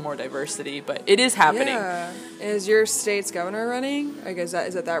some more diversity. But it is happening. Is your state's governor running? I guess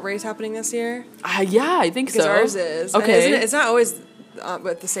is that race happening this year? I think so. Because ours is. Okay. It's not always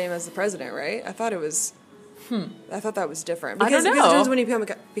but the same as the president, right? I thought it was. I thought that was different. Because it depends when you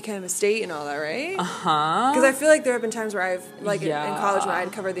become a state and all that, right? Because I feel like there have been times where I've like in college when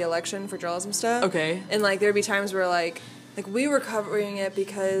I'd cover the election for journalism stuff. Okay. And like there'd be times where like we were covering it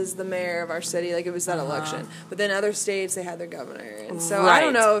because the mayor of our city, like it was that election. But then other states, they had their governor. And so I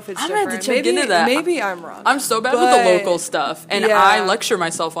don't know if it's different. I'm going to have to check into that. Maybe I'm wrong. I'm so bad with the local stuff. And I lecture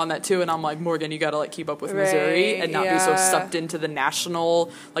myself on that too. And I'm like, Morgan, you got to like keep up with Missouri and not be so sucked into the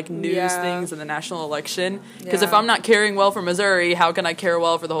national like news things and the national election. Because if I'm not caring well for Missouri, how can I care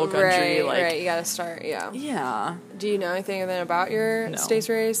well for the whole country? Right. You got to start. Yeah. Do you know anything then about your state's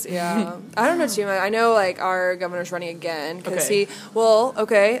race? Yeah. I don't know too much. I know like our governor's running again. Because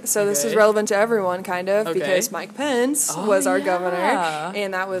this is relevant to everyone, kind of, because Mike Pence was our governor,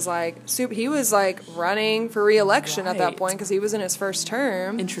 and that was like he was like running for re-election at that point because he was in his first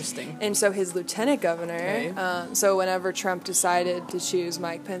term. Interesting. And so his lieutenant governor, so whenever Trump decided to choose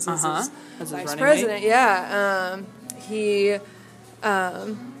Mike Pence as his vice president,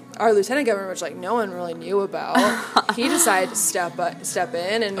 our lieutenant governor, which like no one really knew about, he decided to step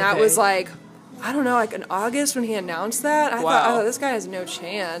in, and that was like, I don't know, like in August when he announced that, I thought this guy has no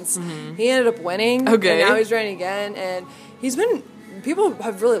chance. He ended up winning, and now he's running again, and people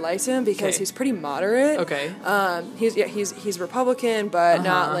have really liked him because he's pretty moderate. He's Republican, but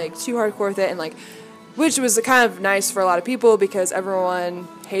not like too hardcore with it, and like, which was kind of nice for a lot of people because everyone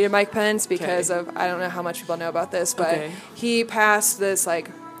hated Mike Pence because of, I don't know how much people know about this, but he passed this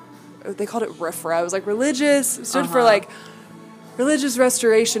like, they called it RFRA. It was like stood for like Religious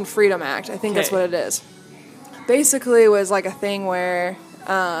Restoration Freedom Act. I think that's what it is. Basically, it was like a thing where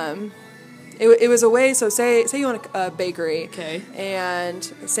it was a way. So say you own a bakery,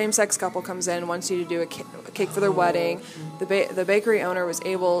 and a same-sex couple comes in, wants you to do a cake for their wedding. The bakery owner was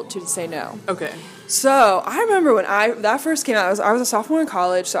able to say no. So I remember when that first came out. I was a sophomore in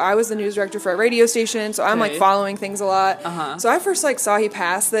college, so I was the news director for a radio station. So I'm like following things a lot. So I first like saw he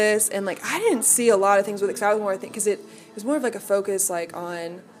passed this, and like I didn't see a lot of things with it. Cause I was more because it was more of like a focus like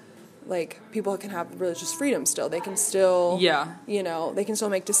on like people can have religious freedom still. They can still they can still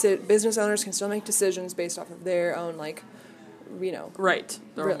make business owners can still make decisions based off of their own like their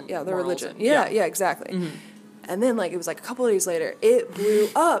religion. Yeah, exactly. Mm-hmm. And then, like, it was, like, a couple of days later, it blew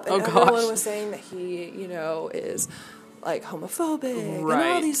up. And everyone was saying that he, is like homophobic Right.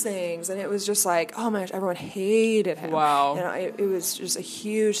 and all these things, and it was just like, oh my gosh, everyone hated him. Wow. And it was just a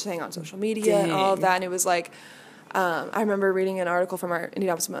huge thing on social media and all of that, and it was like, I remember reading an article from our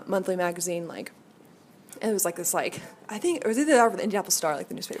Indianapolis Monthly magazine, like, and it was like this, like, I think it was either that or the Indianapolis Star, like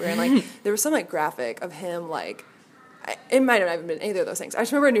the newspaper, and like there was some like graphic of him, like, it might not have been either of those things. I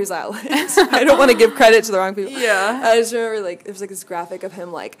just remember a news outlet. I don't want to give credit to the wrong people. Yeah. I just remember, like, there was, like, this graphic of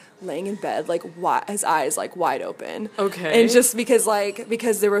him, like, laying in bed, like, his eyes, like, wide open. Okay. And just because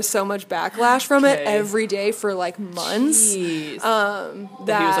there was so much backlash from it every day for, like, months. Jeez.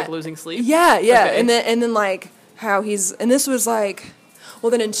 That he was, like, losing sleep? Yeah. Okay. And then, like, how and this was, like, well,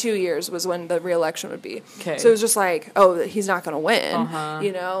 then in 2 years was when the re-election would be. Okay. So it was just like, oh, he's not going to win,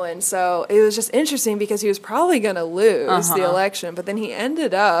 you know? And so it was just interesting because he was probably going to lose the election, but then he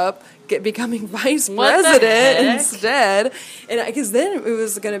ended up becoming vice president instead. And because then it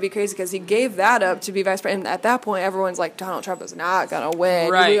was going to be crazy because he gave that up to be vice president. And at that point, everyone's like, Donald Trump is not going to win.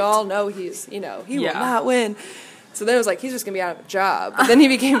 Right. We all know he will not win. So then it was like, he's just going to be out of a job. But then he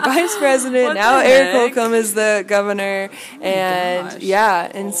became vice president. Now Eric Holcomb is the governor. And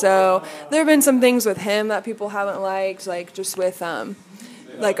and so there have been some things with him that people haven't liked, like just with our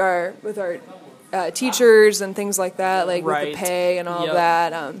teachers and things like that, like with the pay and all of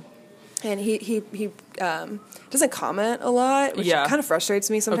that. And he doesn't comment a lot, which kind of frustrates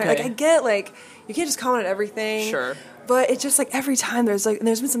me sometimes. Okay. Like, I get, like, you can't just comment on everything. Sure. But it's just, like, every time there's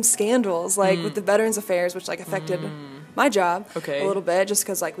been some scandals, like, with the Veterans Affairs, which, like, affected my job a little bit, just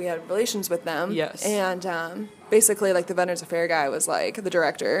because, like, we had relations with them. Yes. And basically, like, the Veterans Affairs guy was, like, the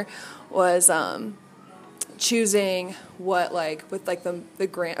director was choosing what, like, with, like, the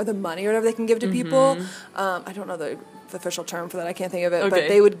grant or the money or whatever they can give to people. I don't know the official term for that. I can't think of it. But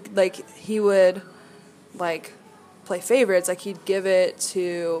they would, like, he would, like, play favorites. Like, he'd give it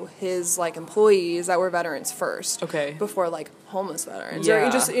to his, like, employees that were veterans first. Okay. Before, like, homeless veterans. Yeah.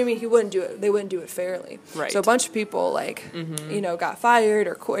 Or he wouldn't do it. They wouldn't do it fairly. Right. So a bunch of people, like, got fired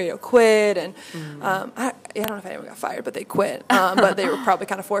or quit. And I don't know if anyone got fired, but they quit. But they were probably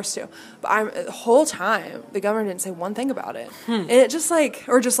kind of forced to. But the whole time, the government didn't say one thing about it. And it just like,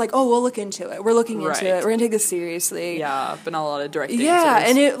 oh, we'll look into it. We're looking into it. We're going to take this seriously. Yeah, but not a lot of direct answers. Yeah,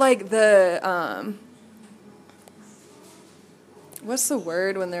 and it, like, the... what's the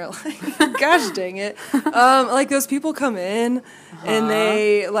word when they're like, gosh dang it, like those people come in and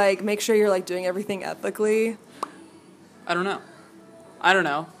they like make sure you're like doing everything ethically. I don't know.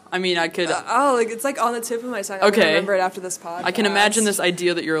 I mean, I could. Like it's like on the tip of my tongue. I'm gonna remember it after this podcast. I can imagine this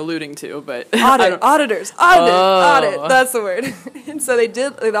idea that you're alluding to, but audit. That's the word. And so they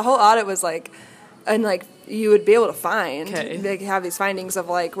did. Like, the whole audit was like, and like you would be able to find. They have these findings of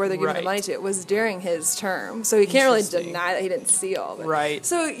like where they're giving the money to. It was during his term, so he can't really deny that he didn't see all of it. Right.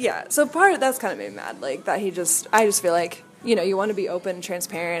 So yeah. So part of that's kind of made me mad, like that I just feel like you want to be open and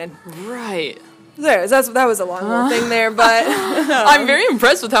transparent and that was a long little thing there, but I'm very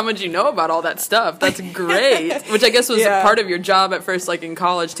impressed with how much you know about all that stuff. That's great. Which I guess was a part of your job at first, like in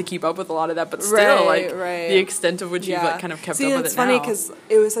college, to keep up with a lot of that, but still, the extent of which you've like kind of kept up with it now. It's funny because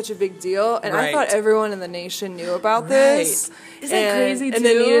it was such a big deal, and I thought everyone in the nation knew about this. Isn't that crazy too? And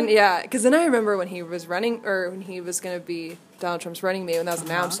then because then I remember when he was running, or when he was going to be Donald Trump's running mate, when that was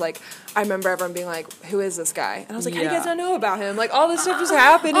announced, like, I remember everyone being like, who is this guy? And I was like, how do you guys not know about him? Like, all this stuff just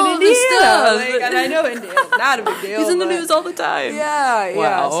happened in Indiana. Like, and I know Indiana, not a big deal. He's in the news all the time.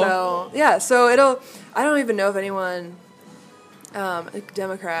 So I don't even know if anyone,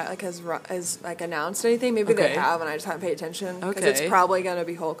 Democrat, like, has like announced anything. Maybe they have, and I just haven't paid attention. Because it's probably going to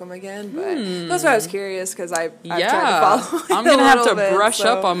be Holcomb again. But that's why I was curious, because I've tried to follow I'm going to have to brush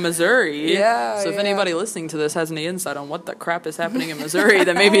up on Missouri. So if anybody listening to this has any insight on what the crap is happening in Missouri,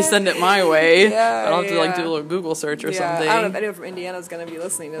 then maybe send it my way. I'll have to like do a little Google search or something. I don't know if anyone from Indiana is going to be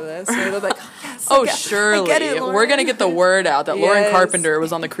listening to this. So they'll be like, surely. We're going to get the word out that Lauren Carpenter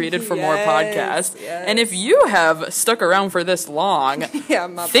was on the Created for More podcast. And if you have stuck around for this long,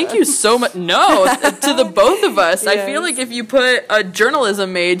 thank you so much. No, to the both of us. I feel like if you put a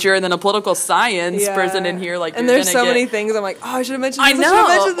journalism major and then a political science person in here, like, and there's so many things I'm like, I should have mentioned this. I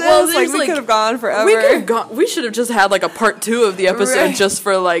know. Well, like, we could have gone forever. We should have just had like a part 2 of the episode just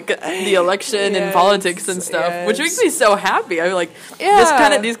for like the election and politics and stuff, which makes me so happy. I like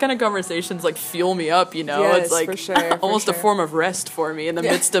these kind of conversations like fuel me up. It's like almost a form of rest for me in the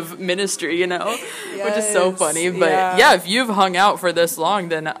midst of ministry. Which is so funny. But if you've hung out for this long,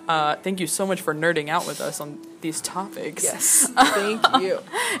 then thank you so much for nerding out with us on these topics. Yes, thank you.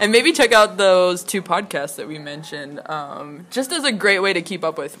 And maybe check out those 2 podcasts that we mentioned, just as a great way to keep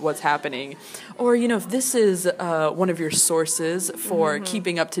up with what's happening. Or, if this is one of your sources for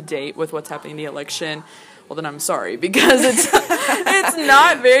keeping up to date with what's happening in the election, well, then I'm sorry, because it's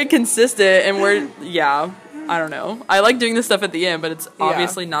not very consistent, and I don't know. I like doing this stuff at the end, but it's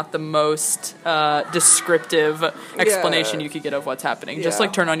obviously not the most descriptive explanation you could get of what's happening. Just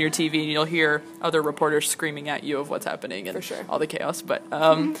like turn on your TV and you'll hear other reporters screaming at you of what's happening and all the chaos. But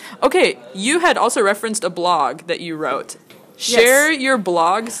okay, you had also referenced a blog that you wrote. Share your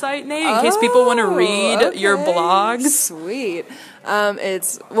blog site name in case people want to read your blogs. Sweet.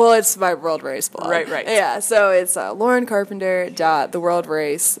 It's my World Race blog. Right. Yeah, so it's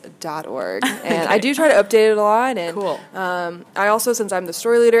laurencarpenter.theworldrace.org. And I do try to update it a lot. And cool. I also, since I'm the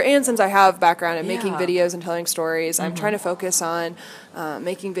story leader and since I have background in making videos and telling stories, I'm trying to focus on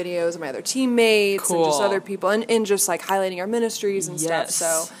making videos of my other teammates and just other people and just like highlighting our ministries and stuff.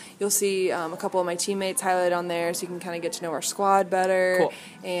 So you'll see a couple of my teammates highlighted on there so you can kind of get to know our squad better. Cool.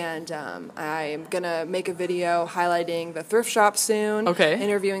 And I'm going to make a video highlighting the thrift shop soon. Okay.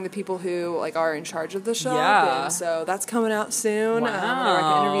 Interviewing the people who like are in charge of the shop. Yeah. And so that's coming out soon. Wow. I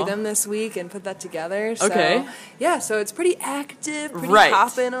can interview them this week and put that together. So, okay. Yeah, so it's pretty active, pretty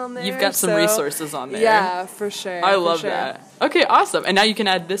poppin' on there. You've got some resources on there. Yeah, for sure. I love that. Okay, awesome. And now you can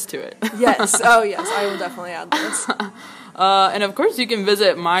add this to it. Yes. Oh, yes. I will definitely add this. And of course, you can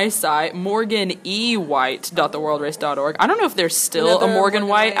visit my site, morganewhite.theworldrace.org. I don't know if there's still a Morgan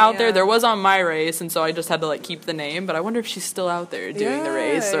White out there. There was on my race, and so I just had to like keep the name. But I wonder if she's still out there doing the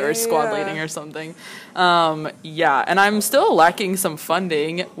race or squad leading or something. And I'm still lacking some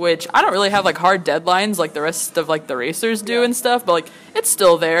funding, which I don't really have like hard deadlines like the rest of like the racers do and stuff. But like it's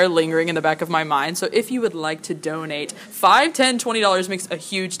still there, lingering in the back of my mind. So if you would like to donate, $5, $10, $20 makes a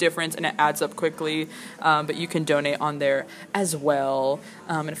huge difference, and it adds up quickly. But you can donate on there as well.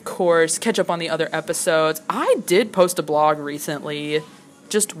 And of course, catch up on the other episodes. I did post a blog recently,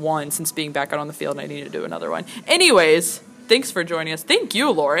 just one, since being back out on the field, and I need to do another one. Anyways, thanks for joining us. Thank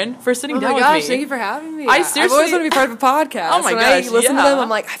you, Lauren, for sitting down with me. Oh my gosh, thank you for having me. I seriously, I've always wanted to be part of a podcast. Oh my gosh, I listen to them, I'm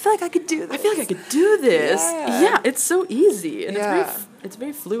like, I feel like I could do this. Yeah, it's so easy, and it's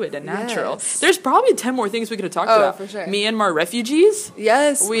very fluid and natural. Yes. There's probably 10 more things we could have talked about. For sure. Myanmar refugees.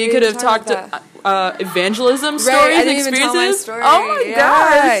 Yes. We could have talked evangelism stories and experiences. Even tell my story. Oh my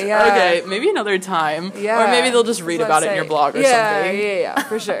gosh. Yeah. Okay, maybe another time. Yeah. Or maybe they'll just read about it in your blog or something. Yeah,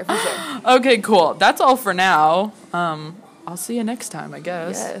 for sure. Okay, cool. That's all for now. I'll see you next time, I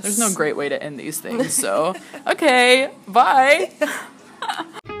guess. Yes. There's no great way to end these things, so. Okay, bye.